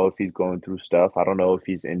 I don't know if he's going through stuff. I don't know if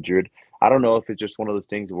he's injured. I don't know if it's just one of those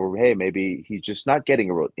things where, hey, maybe he's just not getting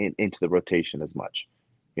into the rotation as much.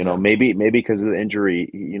 Yeah. Maybe because of the injury,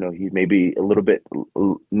 he may be a little bit,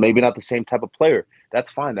 maybe not the same type of player. That's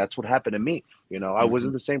fine. That's what happened to me. I Mm-hmm.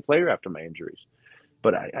 wasn't the same player after my injuries.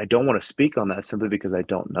 But I don't want to speak on that simply because I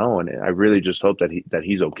don't know, and I really just hope that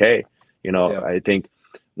he's okay. Yeah. I think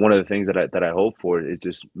one of the things that I hope for is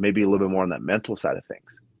just maybe a little bit more on that mental side of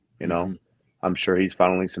things. You know, Mm-hmm. I'm sure he's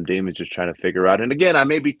funneling some demons, just trying to figure out. And again, I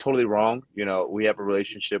may be totally wrong. We have a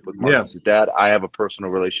relationship with Yeah. Marcus's dad. I have a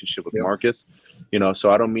personal relationship with Yep. Marcus.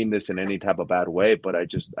 So I don't mean this in any type of bad way, but I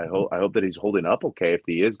hope that he's holding up okay if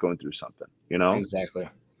he is going through something. Exactly.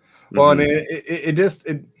 Well, and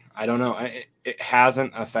Mm-hmm. I don't know. It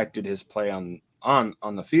hasn't affected his play on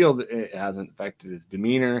the field. It hasn't affected his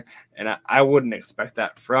demeanor, and I wouldn't expect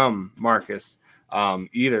that from Marcus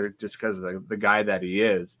either, just because of the guy that he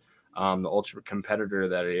is, the ultra competitor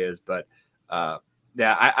that he is. But yeah,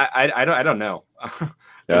 I don't know.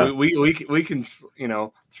 Yeah. We can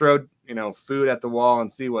throw food at the wall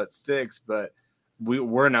and see what sticks, but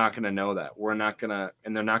we're not going to know that. We're not going to,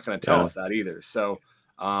 and they're not going to tell Yeah. us that either. So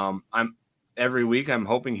I'm every week I'm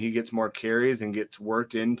hoping he gets more carries and gets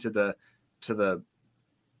worked into the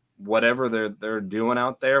whatever they're doing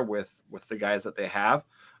out there with the guys that they have.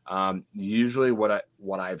 Usually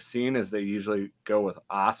what I've seen is they usually go with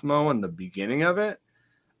Osmo in the beginning of it.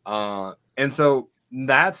 And so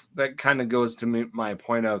that kind of goes to my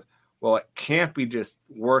point of, well, it can't be just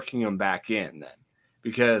working him back in then,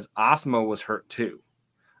 because Osmo was hurt too.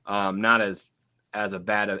 Not as a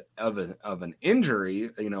bad of an injury.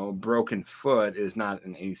 Broken foot is not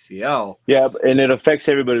an ACL. Yeah, and it affects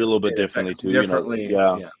everybody a little bit It differently affects too. differently.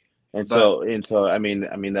 Yeah. Yeah, And but so I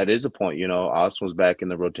mean that is a point. Osmo's back in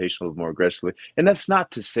the rotation a little more aggressively, and that's not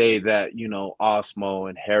to say that Osmo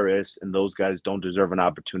and Harris and those guys don't deserve an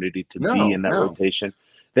opportunity to be in that no, rotation.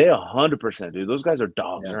 They 100% do. Those guys are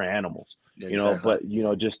dogs. yeah, They're animals. exactly.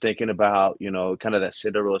 But just thinking about kind of that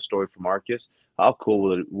Cinderella story for Marcus. How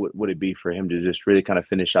cool would it be for him to just really kind of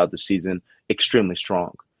finish out the season extremely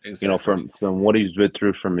strong? Exactly. From what he's been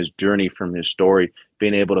through, from his journey, from his story,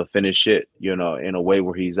 being able to finish it, in a way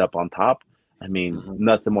where he's up on top. I mean, Mm-hmm.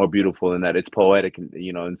 nothing more beautiful than that. It's poetic,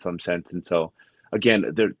 in some sense. And so,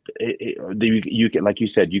 again, you can, like you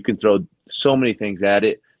said, you can throw so many things at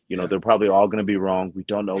it. Yeah. They're probably all going to be wrong. We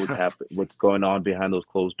don't know what's going on behind those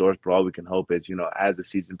closed doors, but all we can hope is, as the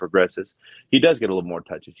season progresses, he does get a little more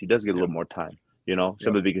touches. He does get a Yep. little more time. Yep.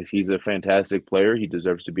 Simply because he's a fantastic player. He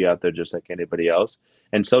deserves to be out there just like anybody else.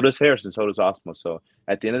 And so does Harrison, so does Osmo. So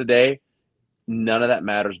at the end of the day, none of that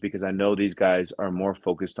matters because I know these guys are more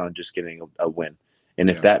focused on just getting a win. And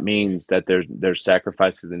if Yeah. that means that there's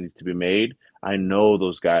sacrifices that need to be made, I know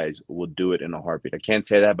those guys will do it in a heartbeat. I can't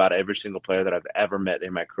say that about every single player that I've ever met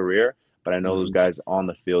in my career, but I know those Mm-hmm. guys on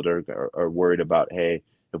the field are worried about, hey,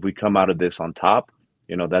 if we come out of this on top,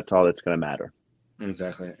 that's all that's going to matter.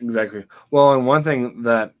 Exactly. Well, and one thing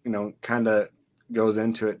that kind of goes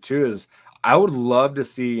into it too is I would love to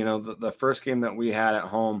see the first game that we had at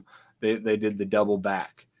home. They did the double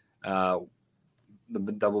back, the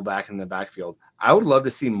double back in the backfield. I would love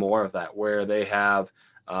to see more of that, where they have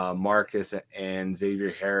Marcus and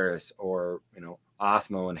Xavier Harris, or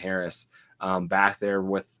Osmo and Harris back there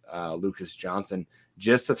with Lucas Johnson,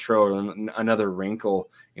 just to throw another wrinkle.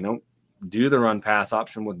 Do the run pass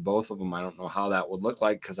option with both of them. I don't know how that would look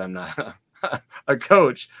like because I'm not a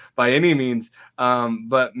coach by any means,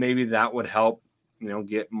 but maybe that would help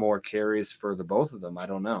get more carries for the both of them. I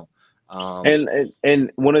don't know.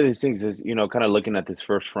 And one of these things is, kind of looking at this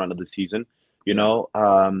first front of the season, Yeah,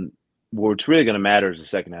 what's really going to matter is the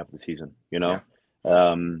second half of the season. yeah,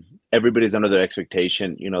 Everybody's under their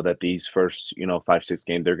expectation, that these first, 5, 6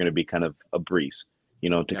 games, they're going to be kind of a breeze, to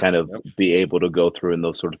yeah, kind of yep, be able to go through and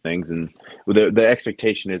those sort of things. And the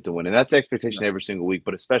expectation is to win. And that's the expectation yep, every single week,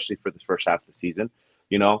 but especially for the first half of the season,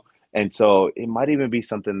 you know, And so it might even be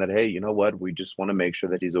something that, hey, you know what? We just want to make sure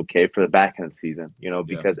that he's okay for the back end of the season, Yeah.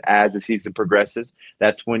 because as the season progresses,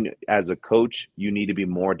 that's when, as a coach, you need to be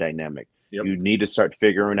more dynamic. Yep. You need to start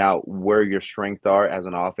figuring out where your strengths are as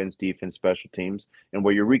an offense, defense, special teams, and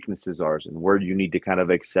where your weaknesses are, and where you need to kind of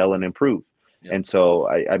excel and improve. Yep. And so,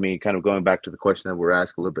 I mean, kind of going back to the question that we were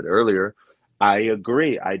asked a little bit earlier, I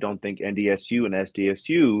agree. I don't think NDSU and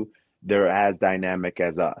SDSU, they're as dynamic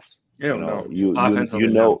as us. No. You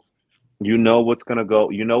know, what's gonna go.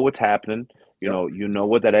 You know what's happening. Yep. You know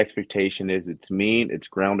what that expectation is. It's mean. It's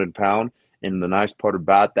ground and pound. And the nice part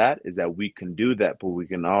about that is that we can do that, but we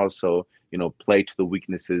can also, play to the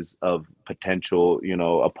weaknesses of potential,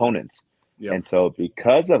 opponents. Yep. And so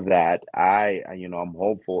because of that, I'm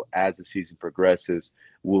hopeful as the season progresses,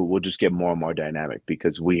 we'll just get more and more dynamic,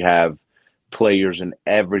 because we have players in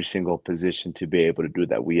every single position to be able to do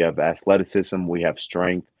that. We have athleticism, we have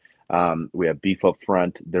strength, we have beef up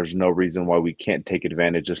front. There's no reason why we can't take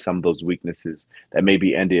advantage of some of those weaknesses that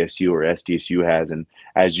maybe NDSU or SDSU has. And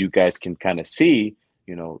as you guys can kind of see,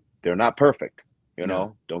 they're not perfect.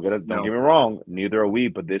 Don't get me wrong. Neither are we.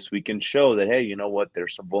 But this we can show that, hey, you know what?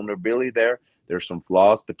 There's some vulnerability there. There's some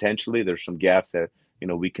flaws potentially. There's some gaps that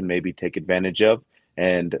we can maybe take advantage of.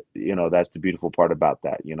 And that's the beautiful part about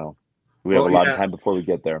that. We have a lot of time before we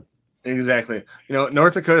get there. Exactly.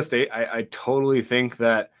 North Dakota State, I totally think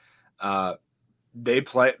that they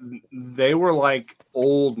were like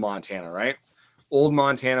old Montana, right? Old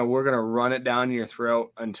Montana, we're going to run it down your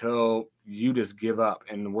throat until you just give up,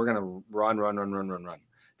 and we're going to run.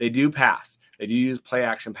 They do pass. They do use play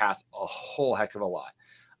action pass a whole heck of a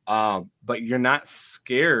lot. But you're not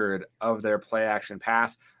scared of their play action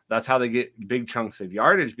pass. That's how they get big chunks of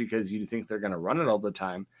yardage, because you think they're going to run it all the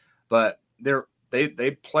time. But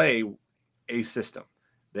they play a system.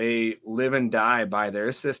 They live and die by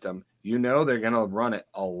their system. They're going to run it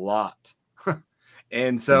a lot.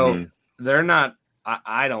 And so they're not,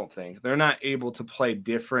 I don't think, they're not able to play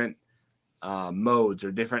different modes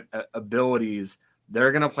or different abilities.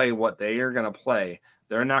 They're going to play what they are going to play.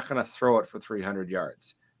 They're not going to throw it for 300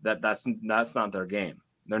 yards. That's not their game.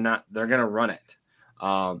 They're going to run it.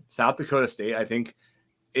 South Dakota State, I think,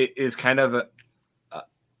 it is kind of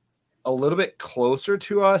a little bit closer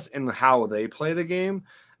to us in how they play the game.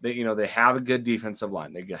 They have a good defensive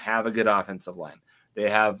line. They have a good offensive line. They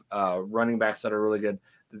have running backs that are really good.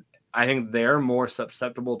 I think they're more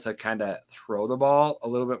susceptible to kind of throw the ball a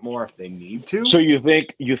little bit more if they need to. So you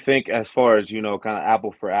think as far as, kind of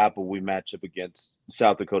apple for apple, we match up against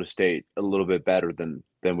South Dakota State a little bit better than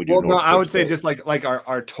we do. Well, no, I would say just like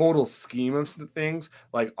our total scheme of things,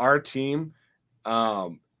 like our team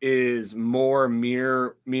is more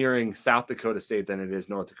mirroring South Dakota State than it is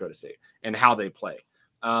North Dakota State and how they play.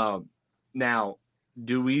 Now,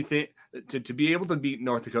 do we think to be able to beat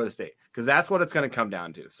North Dakota State, because that's what it's going to come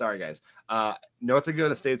down to. Sorry, guys. North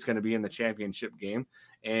Dakota State's going to be in the championship game.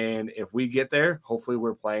 And if we get there, hopefully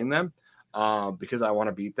we're playing them because I want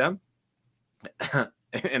to beat them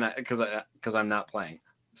and because I'm not playing.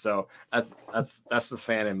 So that's the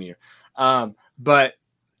fan in me. But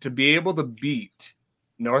to be able to beat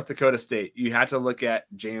North Dakota State, you have to look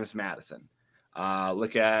at James Madison.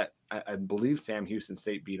 Look at, I believe Sam Houston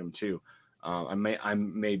State beat them too. I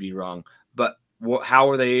may be wrong, but how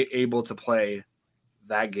were they able to play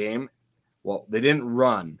that game? Well, they didn't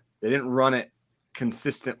run it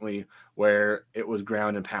consistently where it was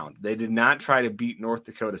ground and pound. They did not try to beat North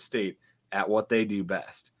Dakota State at what they do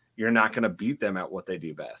best. You're not going to beat them at what they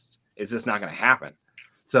do best. It's just not going to happen.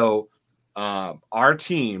 So our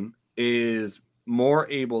team is more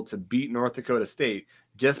able to beat North Dakota State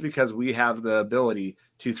just because we have the ability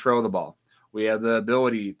to throw the ball. We have the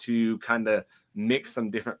ability to kind of mix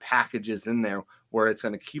some different packages in there where it's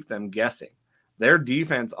going to keep them guessing. Their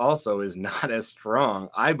defense also is not as strong,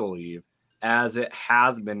 I believe, as it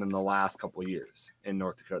has been in the last couple of years in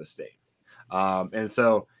North Dakota State. And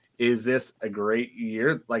so is this a great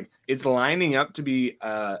year? Like, it's lining up to be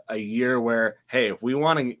a year where, hey, if we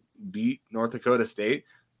want to beat North Dakota State,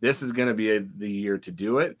 this is going to be the year to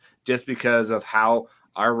do it, just because of how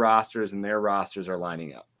our rosters and their rosters are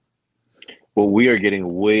lining up. Well, we are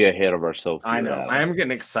getting way ahead of ourselves. I know. I am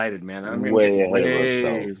getting excited, man. I'm way ahead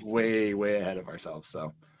of ourselves. Way ahead of ourselves.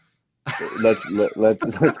 So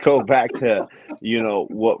let's go back to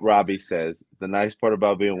what Robbie says. The nice part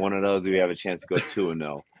about being 1-0 is we have a chance to go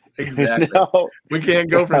 2-0. Exactly. We can't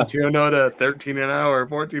go from 2-0 to 13-0 or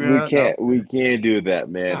 14-0. We can't do that,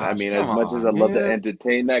 man. Gosh, I mean, as much as I'd love to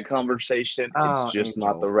entertain that conversation, it's just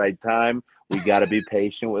not the right time. We got to be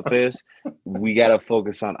patient with this. We got to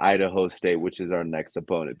focus on Idaho State, which is our next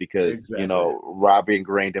opponent, because Robbie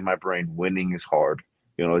ingrained in my brain, winning is hard.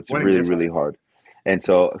 It's really, really hard. And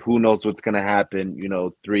so who knows what's going to happen,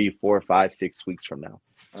 3, 4, 5, 6 weeks from now.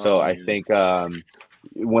 So I think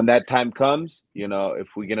when that time comes,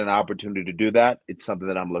 if we get an opportunity to do that, it's something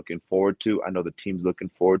that I'm looking forward to. I know the team's looking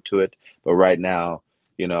forward to it. But right now,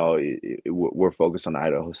 we're focused on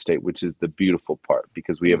Idaho State, which is the beautiful part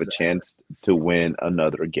because we have a chance to win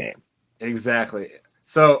another game. Exactly.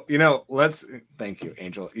 So, thank you,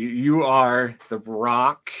 Angel. You are the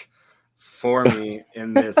rock for me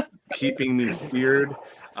in this, keeping me steered.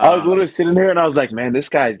 I was literally sitting here and I was like, man, this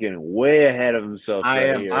guy's getting way ahead of himself. I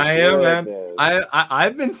am, man.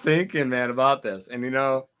 I've been thinking, man, about this. And,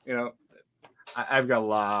 I've got a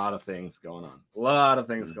lot of things going on.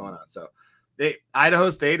 So, Idaho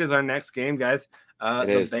State is our next game, guys.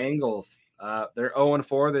 The Bengals, they're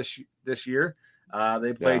 0-4 this year.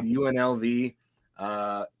 They played UNLV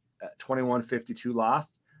 21-52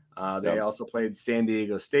 loss. They also played San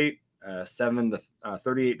Diego State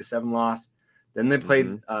 38-7 loss. Then they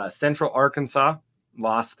played Central Arkansas,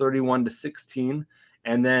 lost 31-16.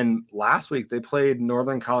 And then last week they played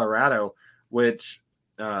Northern Colorado, which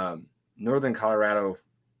Northern Colorado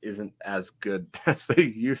isn't as good as they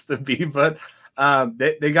used to be, but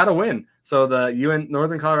they got a win. So the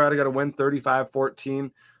Northern Colorado got a win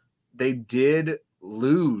 35-14. They did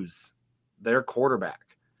lose their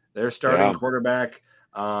quarterback. Their starting quarterback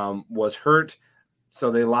was hurt, so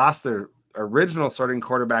they lost their original starting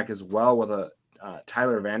quarterback as well with a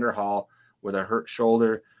Tyler Vanderhall with a hurt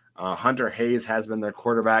shoulder. Hunter Hayes has been their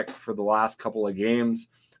quarterback for the last couple of games.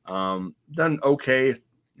 Done okay,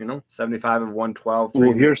 75 of 112.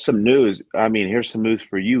 Well, here's some news. Here's some news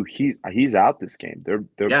for you. He's out this game. They're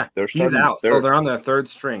he's out. So they're on their third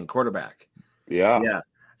string quarterback. Yeah.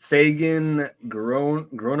 Sagan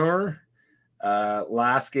Gronor.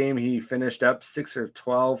 Last game he finished up 6 of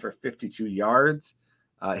 12 for 52 yards.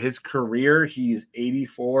 His career, he's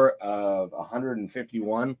 84 of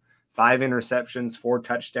 151, 5 interceptions, 4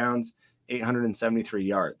 touchdowns, 873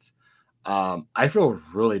 yards. I feel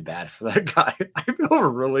really bad for that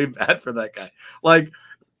guy. Like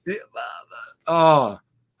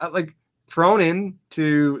thrown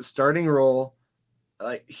into starting role.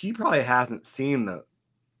 Like he probably hasn't seen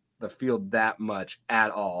the field that much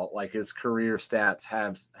at all. Like his career stats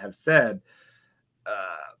have said.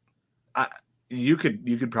 You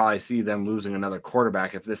could probably see them losing another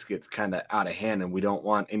quarterback if this gets kind of out of hand, and we don't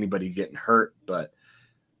want anybody getting hurt. But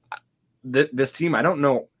this team, I don't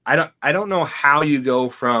know how you go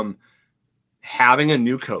from having a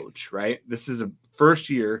new coach, right? This is a first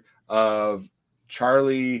year of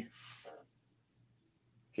Charlie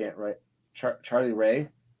Ray,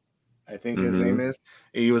 I think his name is.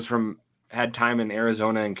 He had time in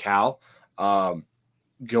Arizona and Cal.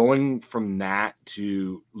 Going from that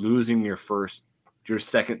to losing your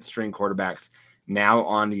second string quarterbacks, now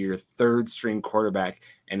onto your third string quarterback,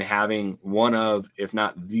 and having one of, if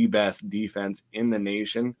not the best defense in the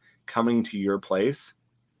nation coming to your place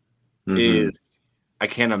is, I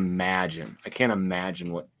can't imagine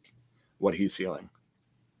what he's feeling.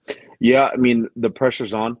 Yeah. The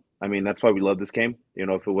pressure's on. That's why we love this game.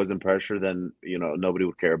 If it wasn't pressure, then, nobody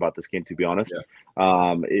would care about this game, to be honest.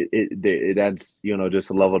 Yeah. It adds,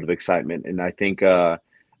 just a level of excitement. And I think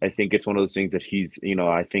it's one of those things that he's,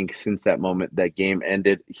 I think since that moment that game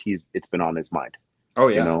ended, it's been on his mind. Oh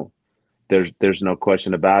yeah. There's no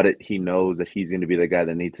question about it. He knows that he's going to be the guy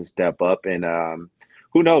that needs to step up. And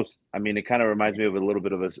who knows? It kind of reminds me of a little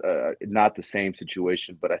bit of not the same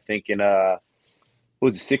situation, but I think in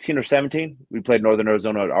was it 16 or 17? We played Northern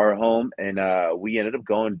Arizona at our home, and we ended up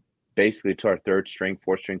going basically to our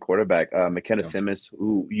fourth string quarterback, McKenna Simmons,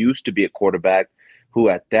 who used to be a quarterback, who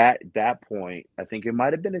at that point, I think it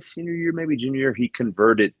might have been his senior year, maybe junior year, he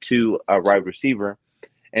converted to a wide receiver.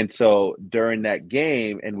 And so during that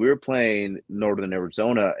game, and we were playing Northern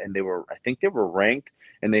Arizona, and I think they were ranked,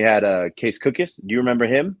 and they had Case Cookis. Do you remember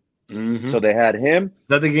him? Mm-hmm. So they had him. Is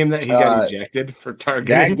that the game that he got ejected for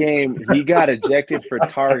targeting? That game, he got ejected for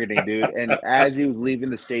targeting, dude. And as he was leaving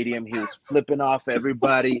the stadium, he was flipping off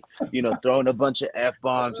everybody, throwing a bunch of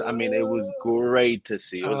F-bombs. It was great to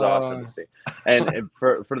see. It was awesome to see. And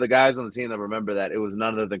for the guys on the team that remember that, it was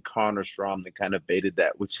none other than Connor Strom that kind of baited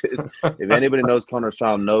that, which is, if anybody knows Connor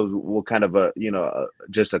Strom, knows what kind of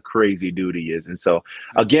just a crazy dude he is. And so,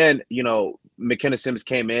 again, McKenna Sims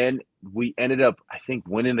came in. We ended up, I think,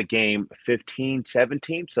 winning the game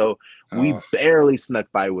 15-17. So we barely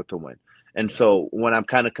snuck by with the win. And so when I'm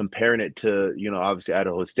kind of comparing it to, obviously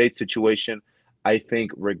Idaho State situation, I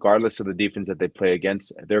think regardless of the defense that they play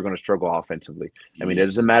against, they're going to struggle offensively. It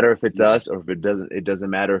doesn't matter if it's us or if it doesn't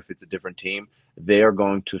matter if it's a different team. They are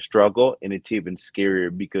going to struggle, and it's even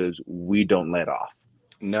scarier because we don't let off.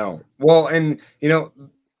 No. Well, and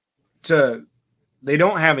they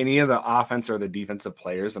don't have any of the offense or the defensive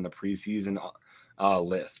players on the preseason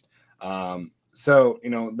list. So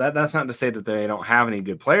that's not to say that they don't have any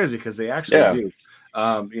good players, because they actually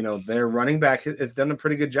do. Their running back has done a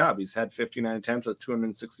pretty good job. He's had 59 attempts with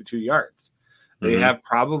 262 yards. They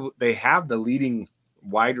have the leading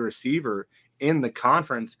wide receiver in the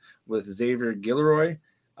conference with Xavier Guillory,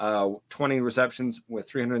 20 receptions with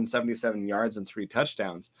 377 yards and 3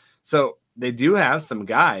 touchdowns. So they do have some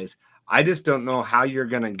guys. I just don't know how you're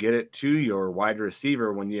going to get it to your wide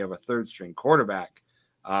receiver when you have a third string quarterback.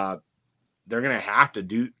 They're going to have to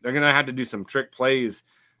do some trick plays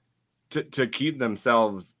to keep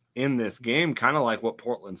themselves in this game, kind of like what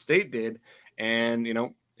Portland State did. And,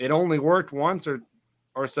 it only worked once or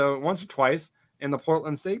twice in the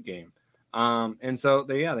Portland State game. And so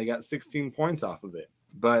they got 16 points off of it.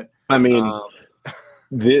 But I mean,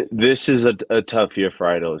 this is a tough year for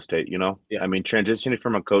Idaho State, Yeah. I mean, transitioning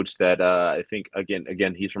from a coach that I think,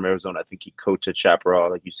 again, he's from Arizona. I think he coached at Chaparral.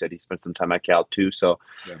 Like you said, he spent some time at Cal too. So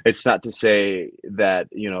It's not to say that,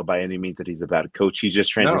 by any means that he's a bad coach. He's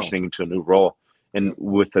just transitioning into a new role. And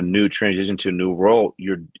with a new transition to a new role,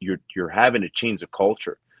 you're having to change the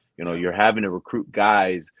culture. You're having to recruit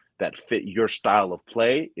guys that fit your style of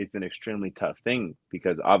play. It's an extremely tough thing,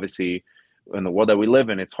 because obviously in the world that we live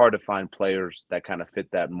in, it's hard to find players that kind of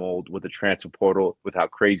fit that mold with the transfer portal, with how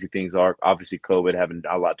crazy things are. Obviously COVID having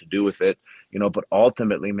a lot to do with it, but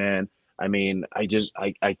ultimately, man, I mean, I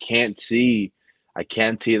can't see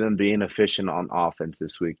them being efficient on offense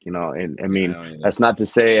this week, and I mean, that's not to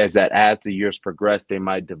say as the years progress, they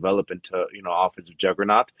might develop into, offensive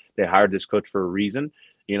juggernaut. They hired this coach for a reason,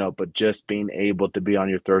 but just being able to be on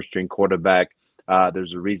your third string quarterback,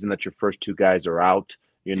 there's a reason that your first 2 guys are out,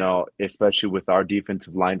 especially with our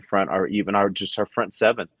defensive line front, or even our front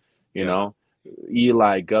 7,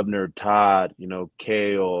 Eli, Governor, Todd,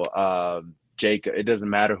 Kale, Jacob. It doesn't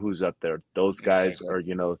matter who's up there. Those guys are,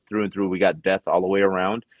 through and through. We got depth all the way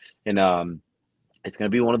around. And it's going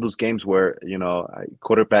to be one of those games where,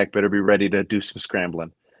 quarterback better be ready to do some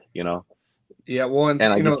scrambling, Yeah, well, and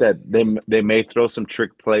like you said, they may throw some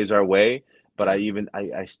trick plays our way, but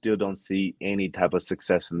I still don't see any type of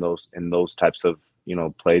success in those types of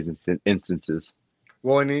plays and instances.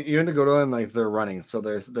 Well, and you have to go to them like they're running. So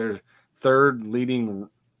their third leading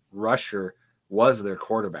rusher was their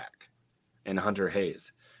quarterback, and Hunter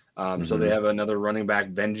Hayes. So they have another running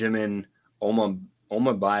back, Benjamin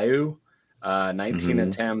Omabayu, 19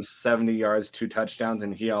 attempts, 70 yards, 2 touchdowns,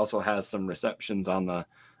 and he also has some receptions on the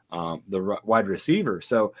wide receiver.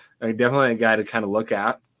 So definitely a guy to kind of look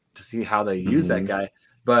at to see how they use that guy.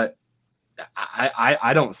 But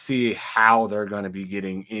I don't see how they're going to be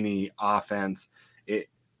getting any offense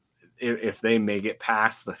if they make it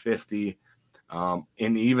past the 50 and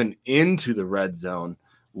even into the red zone.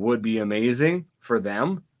 Would be amazing for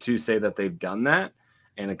them to say that they've done that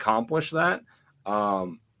and accomplished that.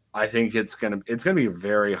 I think it's gonna be a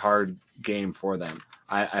very hard game for them.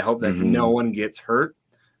 I hope that no one gets hurt,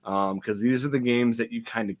 because these are the games that you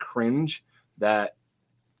kind of cringe. That,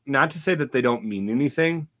 not to say that they don't mean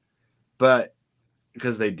anything, but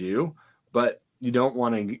because they do, but you don't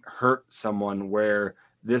want to hurt someone where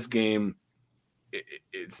this game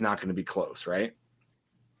it's not going to be close, right?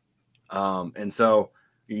 And so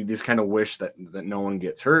you just kind of wish that no one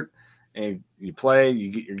gets hurt, and you play, you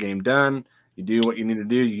get your game done, you do what you need to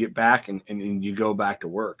do, you get back, and you go back to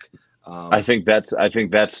work. I think that's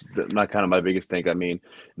my biggest thing. I mean,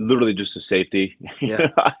 literally just a safety.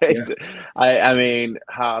 I mean,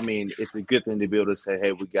 it's a good thing to be able to say,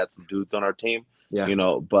 hey, we got some dudes on our team.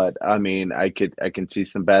 But I mean, I can see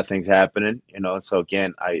some bad things happening, so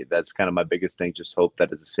again, that's kind of my biggest thing. Just hope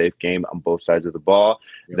that it's a safe game on both sides of the ball,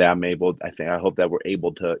 that I hope that we're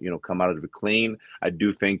able to, come out of it clean. I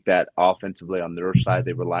do think that offensively on their side,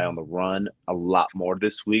 they rely on the run a lot more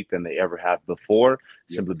this week than they ever have before,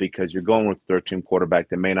 simply because you're going with 13 quarterback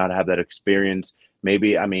that may not have that experience.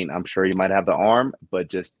 Maybe, I mean, I'm sure you might have the arm, but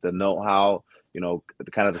just the know-how,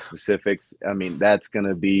 kind of the specifics. I mean, that's going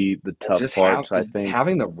to be the tough part. So I think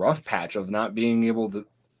having the rough patch of not being able to,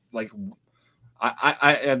 like,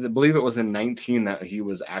 I believe it was in 19 that he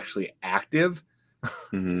was actually active.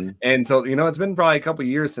 And so, it's been probably a couple of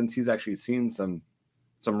years since he's actually seen some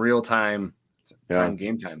real time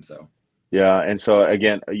game time. So. Yeah, and so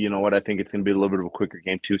again, you know what? I think it's going to be a little bit of a quicker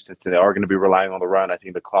game too, since they are going to be relying on the run. I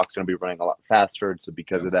think the clock's going to be running a lot faster, so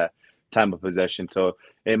because of that time of possession. So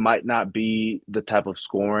it might not be the type of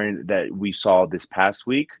scoring that we saw this past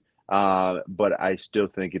week, but I still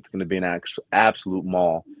think it's going to be an absolute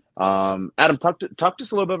maul. Adam, talk to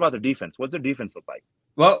us a little bit about their defense. What's their defense look like?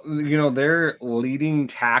 Well, their leading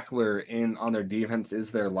tackler on their defense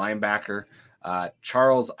is their linebacker,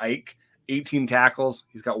 Charles Ike, 18 tackles.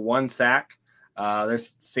 He's got 1 sack. Their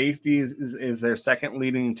safety is their second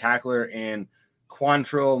leading tackler in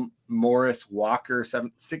Quantrill Morris Walker,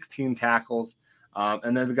 16 tackles.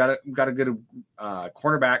 And then we've got a good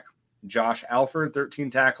cornerback, Josh Alford,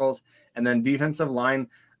 13 tackles. And then defensive line,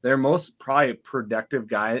 their most probably productive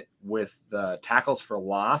guy with tackles for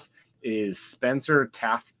loss is Spencer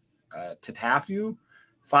Tatafu,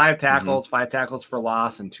 5 tackles, 5 tackles for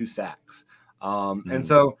loss, and 2 sacks. And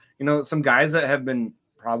so, some guys that have been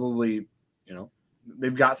probably,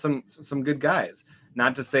 they've got some good guys.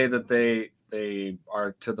 Not to say that they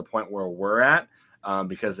are to the point where we're at,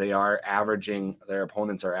 because their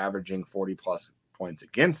opponents are averaging 40 plus points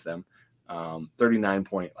against them,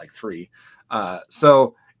 39.3.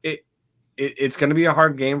 So it's going to be a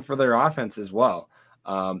hard game for their offense as well.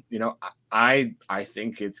 I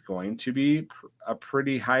think it's going to be a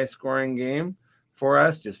pretty high scoring game for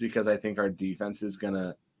us, just because I think our defense is going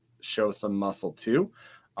to show some muscle too.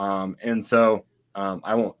 And so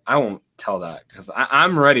I won't tell that, because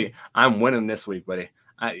I'm ready. I'm winning this week, buddy.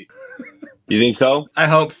 You think so? I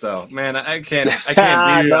hope so, man. I can't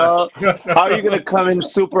be no. How are you going to come in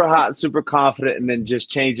super hot, super confident, and then just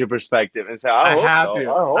change your perspective and say, I hope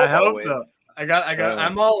so.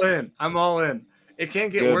 I'm all in. I'm all in. It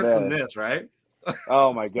can't get worse than this, right?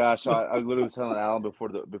 Oh my gosh! So I literally was telling Alan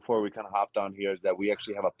before we kind of hopped on here is that we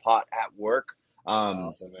actually have a pot at work. That's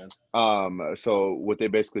awesome, man. So what they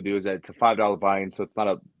basically do is that it's a $5 buy-in, so it's not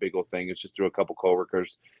a big old thing. It's just through a couple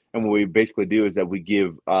coworkers, and what we basically do is that we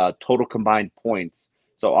give total combined points.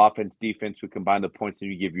 So offense, defense, we combine the points,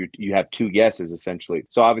 and you have 2 guesses essentially.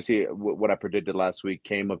 So obviously, what I predicted last week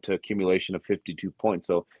came up to accumulation of 52 points.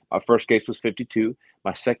 So my first guess was 52.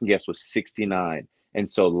 My second guess was 69. And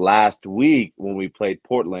so last week when we played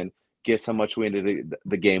Portland, guess how much we ended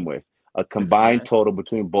the game with? A combined 69. Total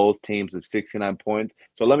between both teams of 69 points.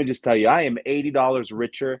 So let me just tell you, I am $80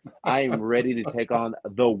 richer. I am ready to take on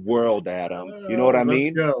the world, Adam. You know what I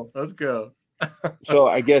mean? Let's go. So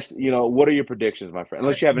I guess, what are your predictions, my friend?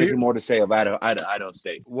 Unless you have anything more to say about Idaho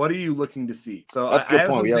State. What are you looking to see? So that's a good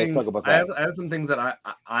point. Yeah, let's talk about that. I have some things that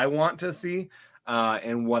I want to see,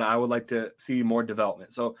 and what I would like to see more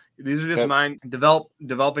development. So these are just mine.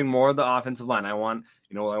 Developing more of the offensive line. I want,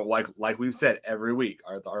 like we've said every week,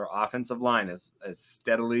 our offensive line has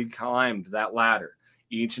steadily climbed that ladder.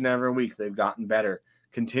 Each and every week they've gotten better,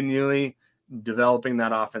 continually developing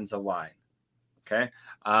that offensive line. Okay.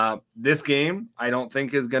 This game I don't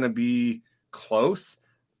think is going to be close.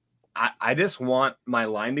 I just want my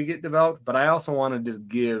line to get developed, but I also want to just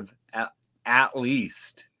give at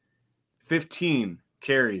least 15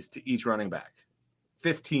 carries to each running back.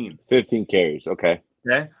 15 carries. Okay.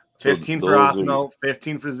 15 for Osmo,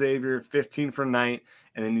 15 for Xavier, 15 for Knight,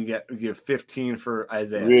 and then you give 15 for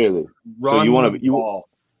Isaiah. Really? Run so you want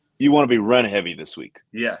to be run heavy this week?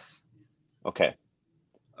 Yes. Okay.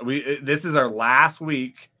 This is our last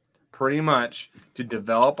week, pretty much, to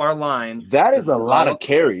develop our line. That is a lot of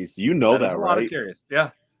carries. You know that, right? A lot of carries. Yeah.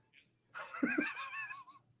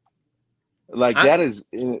 That is.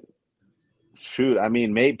 Shoot, I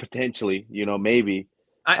mean, potentially, maybe.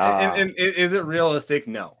 And is it realistic?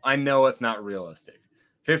 No, I know it's not realistic.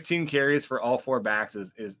 15 carries for all 4 backs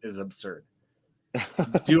is absurd.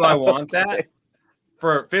 Do I want that?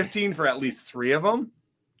 For 15 for at least 3 of them?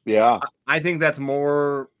 Yeah, I think that's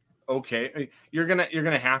more okay. You're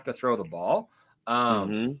gonna have to throw the ball,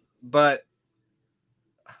 but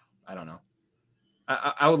I don't know.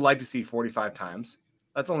 I would like to see 45 times.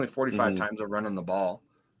 That's only 45 times of running the ball.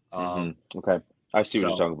 Okay, I see what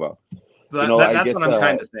you're talking about. So that's what I'm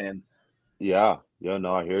kind of saying. Yeah,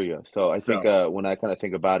 no, I hear you. So I think when I kind of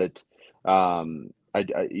think about it, not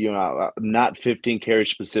 15 carries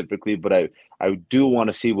specifically, but I do want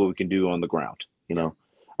to see what we can do on the ground.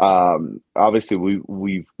 Obviously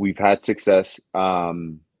we've had success.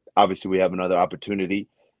 Obviously we have another opportunity,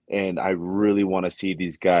 and I really want to see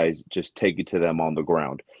these guys just take it to them on the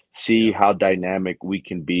ground. See how dynamic we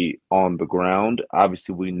can be on the ground.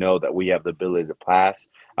 Obviously, we know that we have the ability to pass.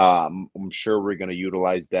 I'm sure we're going to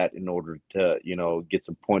utilize that in order to, get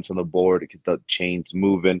some points on the board, to get the chains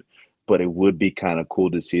moving. But it would be kind of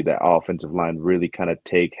cool to see that offensive line really kind of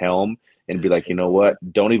take helm and be like, you know what?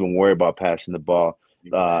 Don't even worry about passing the ball.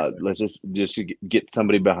 Exactly. Let's just get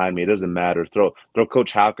somebody behind me. It doesn't matter. Throw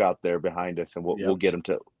Coach Houck out there behind us, and we'll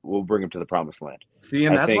bring him to the promised land. See,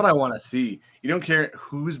 and that's what I want to see. You don't care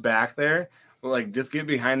who's back there. Like, just get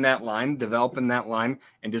behind that line, developing that line,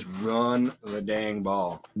 and just run the dang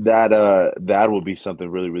ball. That will be something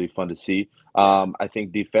really, really fun to see. I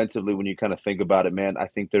think defensively, when you kind of think about it, man, I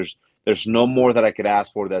think there's no more that I could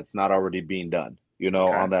ask for that's not already being done.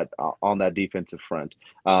 On that defensive front.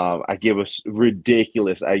 I give us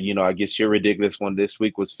ridiculous. I guess your ridiculous one this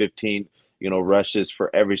week was 15. Rushes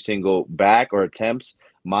for every single back or attempts.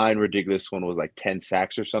 Mine ridiculous one was like 10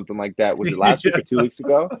 sacks or something like that. Was it last week or 2 weeks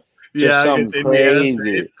ago? Just some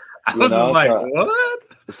crazy. I was like, what?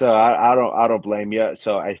 So I don't blame you.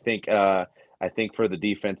 So I think for the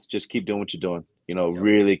defense, just keep doing what you're doing.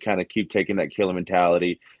 Really kind of keep taking that killer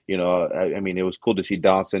mentality. I mean, it was cool to see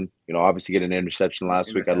Dawson, obviously get an interception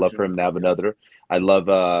last week. I'd love for him to have another. I love,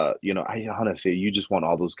 I honestly, you just want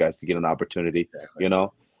all those guys to get an opportunity,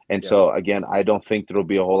 And so, again, I don't think there'll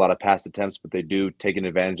be a whole lot of pass attempts, but they do take an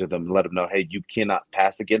advantage of them and let them know, hey, you cannot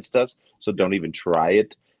pass against us, so don't even try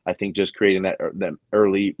it. I think just creating that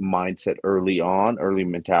early mindset, early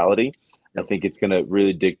mentality, I think it's going to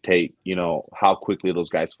really dictate, how quickly those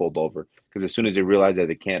guys fold over. Because as soon as they realize that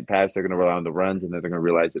they can't pass, they're going to rely on the runs, and then they're going to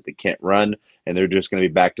realize that they can't run, and they're just going to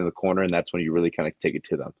be backed in the corner, and that's when you really kind of take it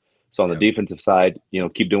to them. So on the defensive side,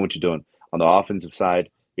 keep doing what you're doing. On the offensive side,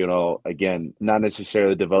 again, not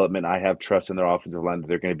necessarily development. I have trust in their offensive line that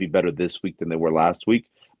they're going to be better this week than they were last week.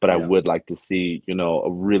 But I would like to see, a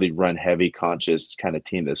really run-heavy, conscious kind of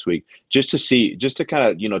team this week, just to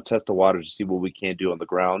kind of, test the waters to see what we can do on the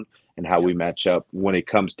ground and how we match up when it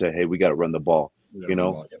comes to, hey, we got to run the ball.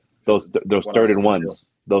 Those third and ones,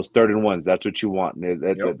 that's what you want.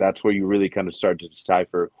 That's where you really kind of start to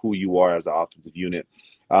decipher who you are as an offensive unit.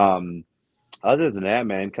 Other than that,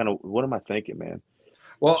 man, kind of what am I thinking, man?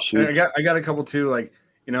 Well, I got a couple too, like,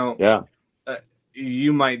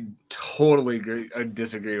 you might totally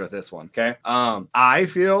disagree with this one, okay? I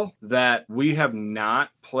feel that we have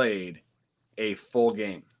not played a full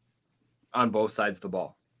game on both sides of the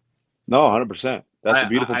ball. No, 100%. That's the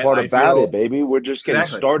beautiful part about it, baby. We're just getting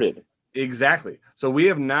started. Exactly. So we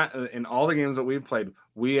have not, in all the games that we've played,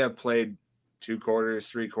 we have played 2 quarters,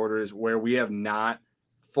 3 quarters, where we have not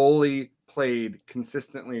fully played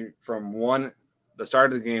consistently from the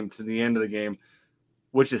start of the game to the end of the game,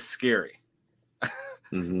 which is scary.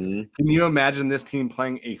 Mm-hmm. Can you imagine this team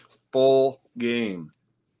playing a full game?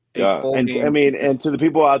 And to the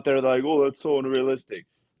people out there, they're like, oh, that's so unrealistic.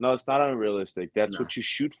 No, it's not unrealistic. That's what you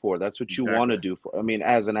shoot for. That's what you want to do. I mean,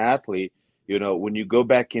 as an athlete, when you go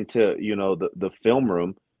back into, the film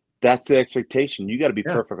room, that's the expectation. You got to be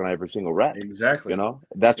perfect on every single rep. Exactly.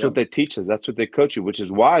 That's what they teach us. That's what they coach you, which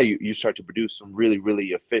is why you start to produce some really, really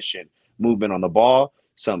efficient movement on the ball,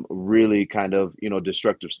 some really kind of,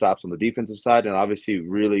 destructive stops on the defensive side, and obviously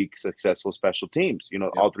really successful special teams,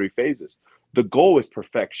 all 3 phases. The goal is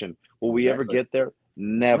perfection. Will we ever get there?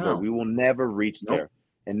 Never. No. We will never reach there.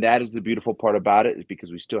 And that is the beautiful part about it, is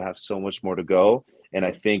because we still have so much more to go. And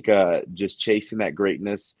I think just chasing that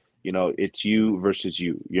greatness, it's you versus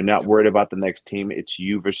you. You're not worried about the next team. It's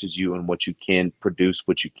you versus you and what you can produce,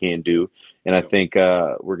 what you can do. And I think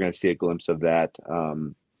we're going to see a glimpse of that,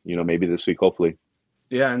 maybe this week, hopefully.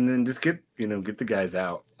 Yeah, and then just get the guys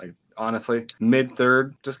out. Like, honestly,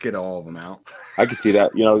 mid-third, just get all of them out. I could see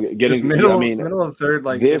that. Getting middle of third.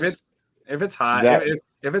 Like, if it's hot,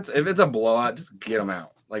 if it's a blowout, just get them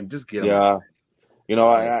out. Like, just get them out.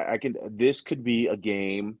 I can. This could be a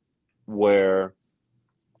game where,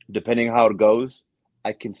 depending on how it goes,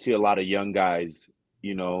 I can see a lot of young guys,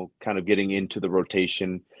 kind of getting into the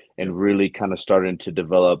rotation and really kind of starting to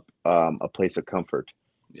develop a place of comfort.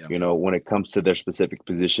 Yeah. When it comes to their specific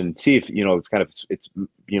position, see if it's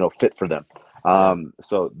fit for them.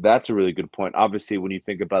 So that's a really good point. Obviously, when you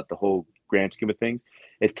think about the whole grand scheme of things,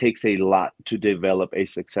 it takes a lot to develop a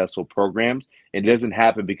successful programs. It doesn't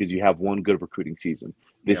happen because you have one good recruiting season.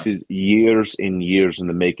 This is years and years in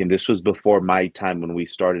the making. This was before my time when we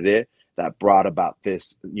started it, that brought about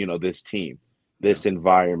this, this team, this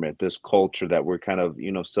environment, this culture that we're kind of,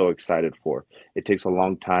 so excited for. It takes a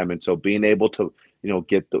long time. And so being able to,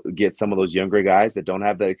 get some of those younger guys that don't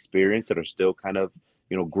have that experience, that are still kind of,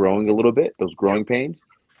 growing a little bit, those growing pains,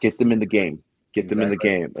 get them in the game. Get them in the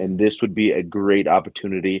game. And this would be a great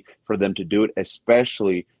opportunity for them to do it,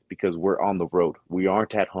 especially because we're on the road. We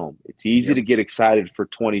aren't at home. It's easy to get excited for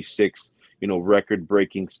 26,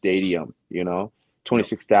 record-breaking stadium,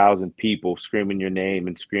 26,000 people screaming your name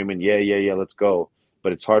and screaming, yeah, let's go.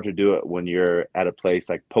 But it's hard to do it when you're at a place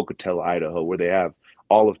like Pocatello, Idaho, where they have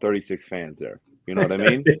all of 36 fans there. You know what I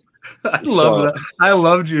mean? I love that. I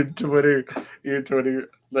loved your Twitter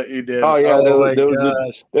that you did. Oh yeah,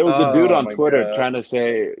 there was a dude on Twitter trying to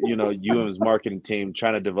say, UM's marketing team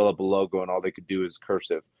trying to develop a logo, and all they could do is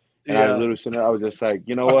cursive. And I was literally sitting there, I was just like,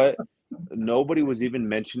 you know what? Nobody was even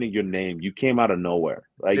mentioning your name. You came out of nowhere.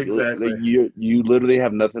 Exactly. You literally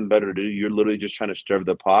have nothing better to do. You're literally just trying to stir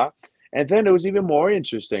the pot. And then it was even more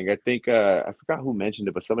interesting. I think I forgot who mentioned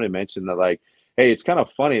it, but somebody mentioned that like, hey, it's kind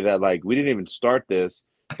of funny that like we didn't even start this,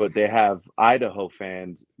 but they have Idaho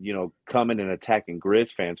fans, coming and attacking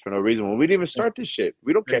Grizz fans for no reason when we didn't even start this shit.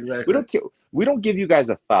 We don't care. We Exactly. don't care. We don't give you guys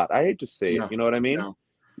a thought. I hate to say it. No. You know what I mean? No.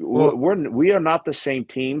 Well, We are not the same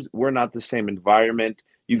teams. We're not the same environment.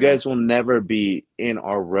 You no. guys will never be in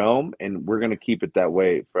our realm, and we're gonna keep it that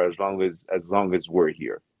way for as long as we're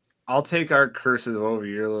here. I'll take our curses over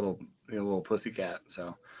your little pussycat.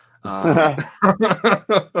 So,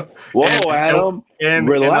 Whoa, Adam, and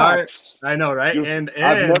relax. I know, right?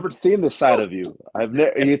 I've never seen this side of you.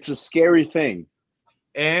 It's a scary thing.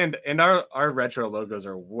 And our retro logos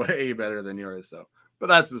are way better than yours. So, but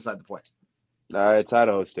that's beside the point. It's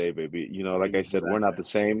Idaho State, baby. Like I said, we're not Exactly. the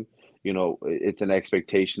same. It's an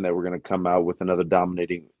expectation that we're going to come out with another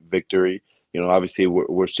dominating victory. Obviously,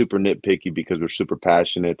 we're super nitpicky because we're super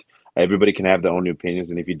passionate. Everybody can have their own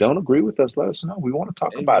opinions, and if you don't agree with us, let us know. We want to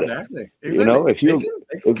talk about it. Exactly. If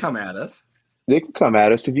They can come at us. they can come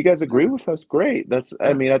at us, if you guys agree with us, great.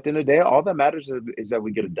 I mean, at the end of the day, all that matters is that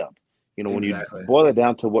we get a dub. When you Exactly. boil it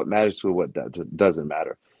down to what matters to what doesn't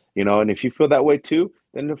matter. And if you feel that way too,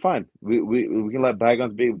 then they're fine. We can let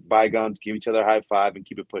bygones be bygones, give each other a high five, and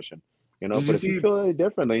keep it pushing. But if you feel any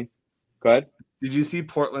differently, go ahead. Did you see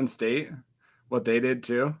Portland State? What they did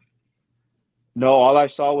too? No, all I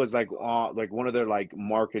saw was like one of their like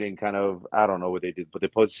marketing kind of, I don't know what they did, but they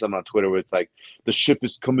posted something on Twitter where it's like the ship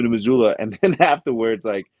is coming to Missoula, and then afterwards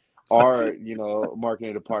like our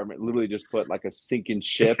marketing department literally just put like a sinking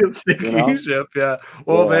ship. Ship, yeah.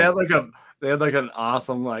 Well, they had like an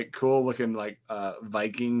awesome, like cool looking like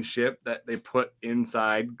Viking ship that they put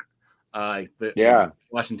inside the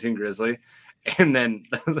Washington Grizzly. And then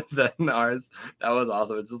ours, that was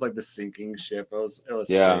awesome. It's just like the sinking ship. It was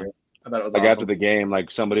hilarious. I thought it was like awesome. After the game, like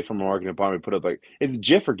somebody from the marketing department put up like, it's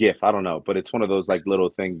GIF or GIF, I don't know, but it's one of those like little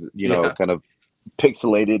things, kind of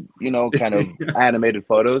pixelated, kind of animated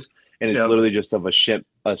photos, and it's literally just of a ship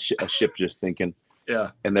just thinking. Yeah.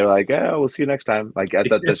 And they're like, "Yeah, we'll see you next time." Like I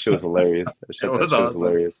thought that shit was hilarious. It was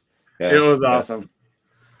hilarious. Yeah, it was awesome.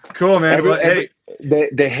 Cool, man.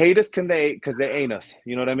 They hate us because they ain't us.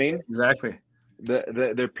 You know what I mean? Exactly.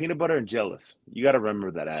 They're peanut butter and jealous. You got to remember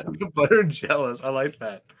that, Adam. Peanut butter and jealous. I like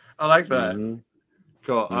that. Mm-hmm.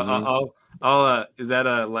 Cool. Mm-hmm. I'll. Is that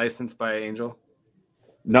a license by Angel?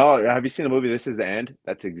 No. Have you seen the movie This Is the End?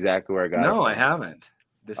 That's exactly where I got it. No, I haven't.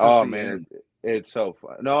 Oh man, it's so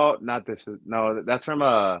fun. No, not this. No, that's from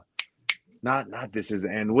not This Is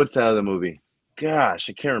the End. What's that other movie? Gosh,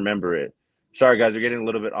 I can't remember it. Sorry, guys, we're getting a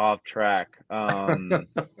little bit off track.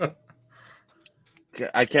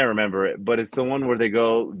 I can't remember it, but it's the one where they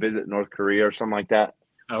go visit North Korea or something like that.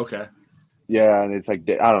 Okay. Yeah, and it's like,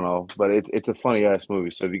 I don't know, but it's a funny ass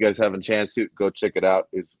movie. So if you guys have a chance to go check it out,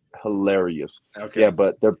 it's hilarious. Okay. Yeah,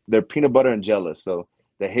 but they're peanut butter and jealous, so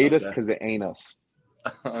they hate us because they ain't us.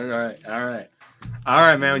 All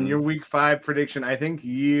right, man. Your week 5 prediction. I think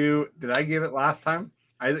did I give it last time?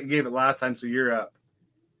 I gave it last time, so you're up.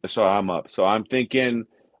 So I'm up. So I'm thinking,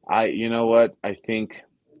 you know what? I think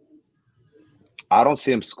I don't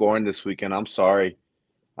see him scoring this weekend. I'm sorry.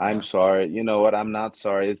 I'm sorry. You know what? I'm not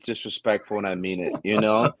sorry. It's disrespectful and I mean it.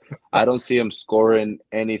 I don't see him scoring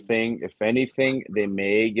anything. If anything, they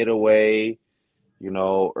may get away,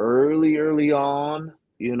 early on,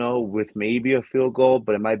 with maybe a field goal,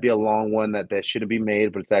 but it might be a long one that shouldn't be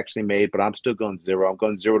made, but it's actually made. But I'm still going 0. I'm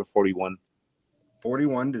going 0 to 41.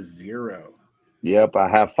 41-0. Yep. I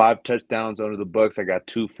have 5 touchdowns under the books. I got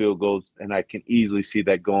 2 field goals, and I can easily see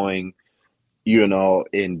that going,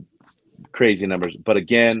 in crazy numbers. But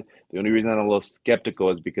again, the only reason I'm a little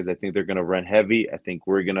skeptical is because I think they're going to run heavy. I think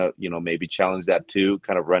we're going to, maybe challenge that too,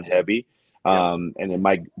 kind of run heavy. And it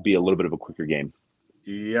might be a little bit of a quicker game.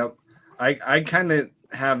 Yep. I kind of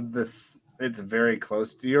have this. It's very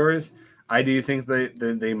close to yours. I do think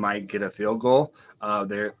they might get a field goal.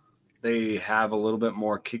 They have a little bit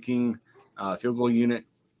more kicking field goal unit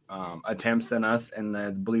attempts than us, and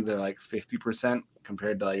I believe they're like 50%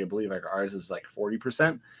 compared to I believe like ours is like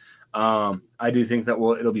 40%. I do think that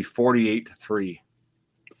it'll be 48-3.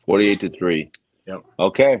 48-3. Yep.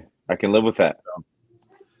 Okay, I can live with that.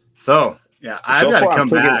 So yeah, I've got to come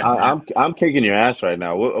back. I'm kicking your ass right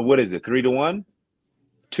now. What is it? 3-1?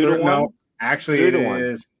 2-1? No, actually, it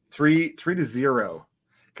is 3-0.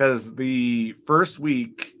 Because the first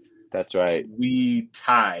week, that's right, we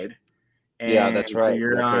tied. And that's right.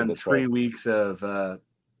 You're on 3 weeks of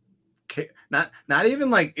not even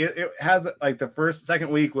like it has like the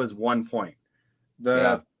second week was 1 point.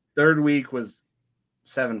 The third week was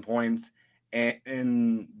 7 points.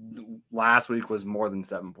 And last week was more than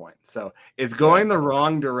 7 points. So it's going the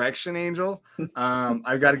wrong direction, Angel.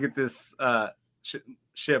 I've got to get this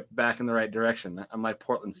ship back in the right direction. I'm like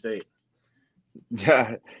Portland State.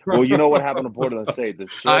 Yeah. Well, you know what happened to Portland State? The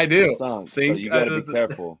ship I do. sunk, so you got to be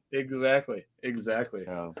careful. Exactly.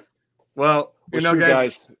 Yeah. Well,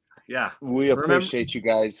 guys. Yeah. We appreciate you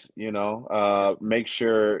guys. Make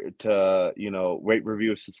sure to, rate,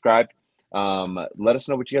 review, subscribe. Let us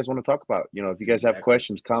know what you guys want to talk about. If you guys have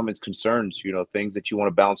questions, comments, concerns, things that you want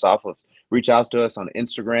to bounce off of, reach out to us on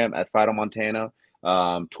Instagram at Fight on Montana,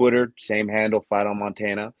 Twitter, same handle, Fight on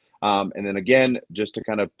Montana. And then again, just to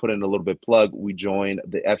kind of put in a little bit plug, we joined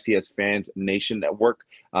the FCS Fans Nation Network.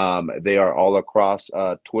 They are all across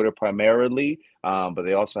Twitter primarily, but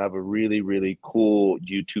they also have a really, really cool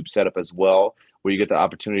YouTube setup as well, where you get the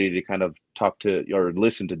opportunity to kind of talk to or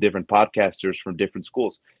listen to different podcasters from different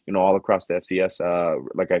schools, all across the FCS.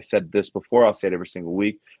 Like I said this before, I'll say it every single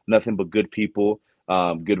week, nothing but good people,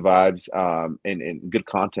 good vibes, and good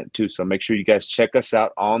content too. So make sure you guys check us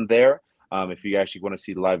out on there. If you actually want to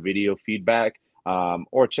see live video feedback,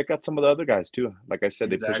 or check out some of the other guys too. Like I said,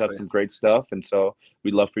 they push out some great stuff. And so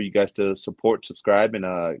we'd love for you guys to support, subscribe, and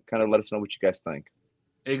kind of let us know what you guys think.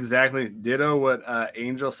 Exactly. Ditto what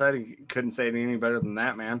Angel said. He couldn't say it any better than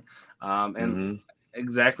that, man.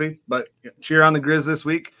 Exactly. But cheer on the Grizz this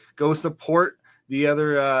week. Go support the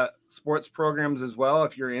other sports programs as well.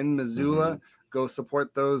 If you're in Missoula, go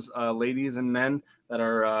support those ladies and men that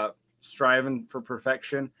are striving for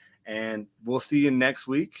perfection. And we'll see you next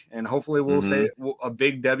week. And hopefully we'll say a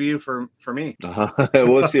big W for me.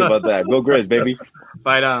 We'll see about that. Go Grizz, baby.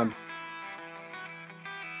 Fight on.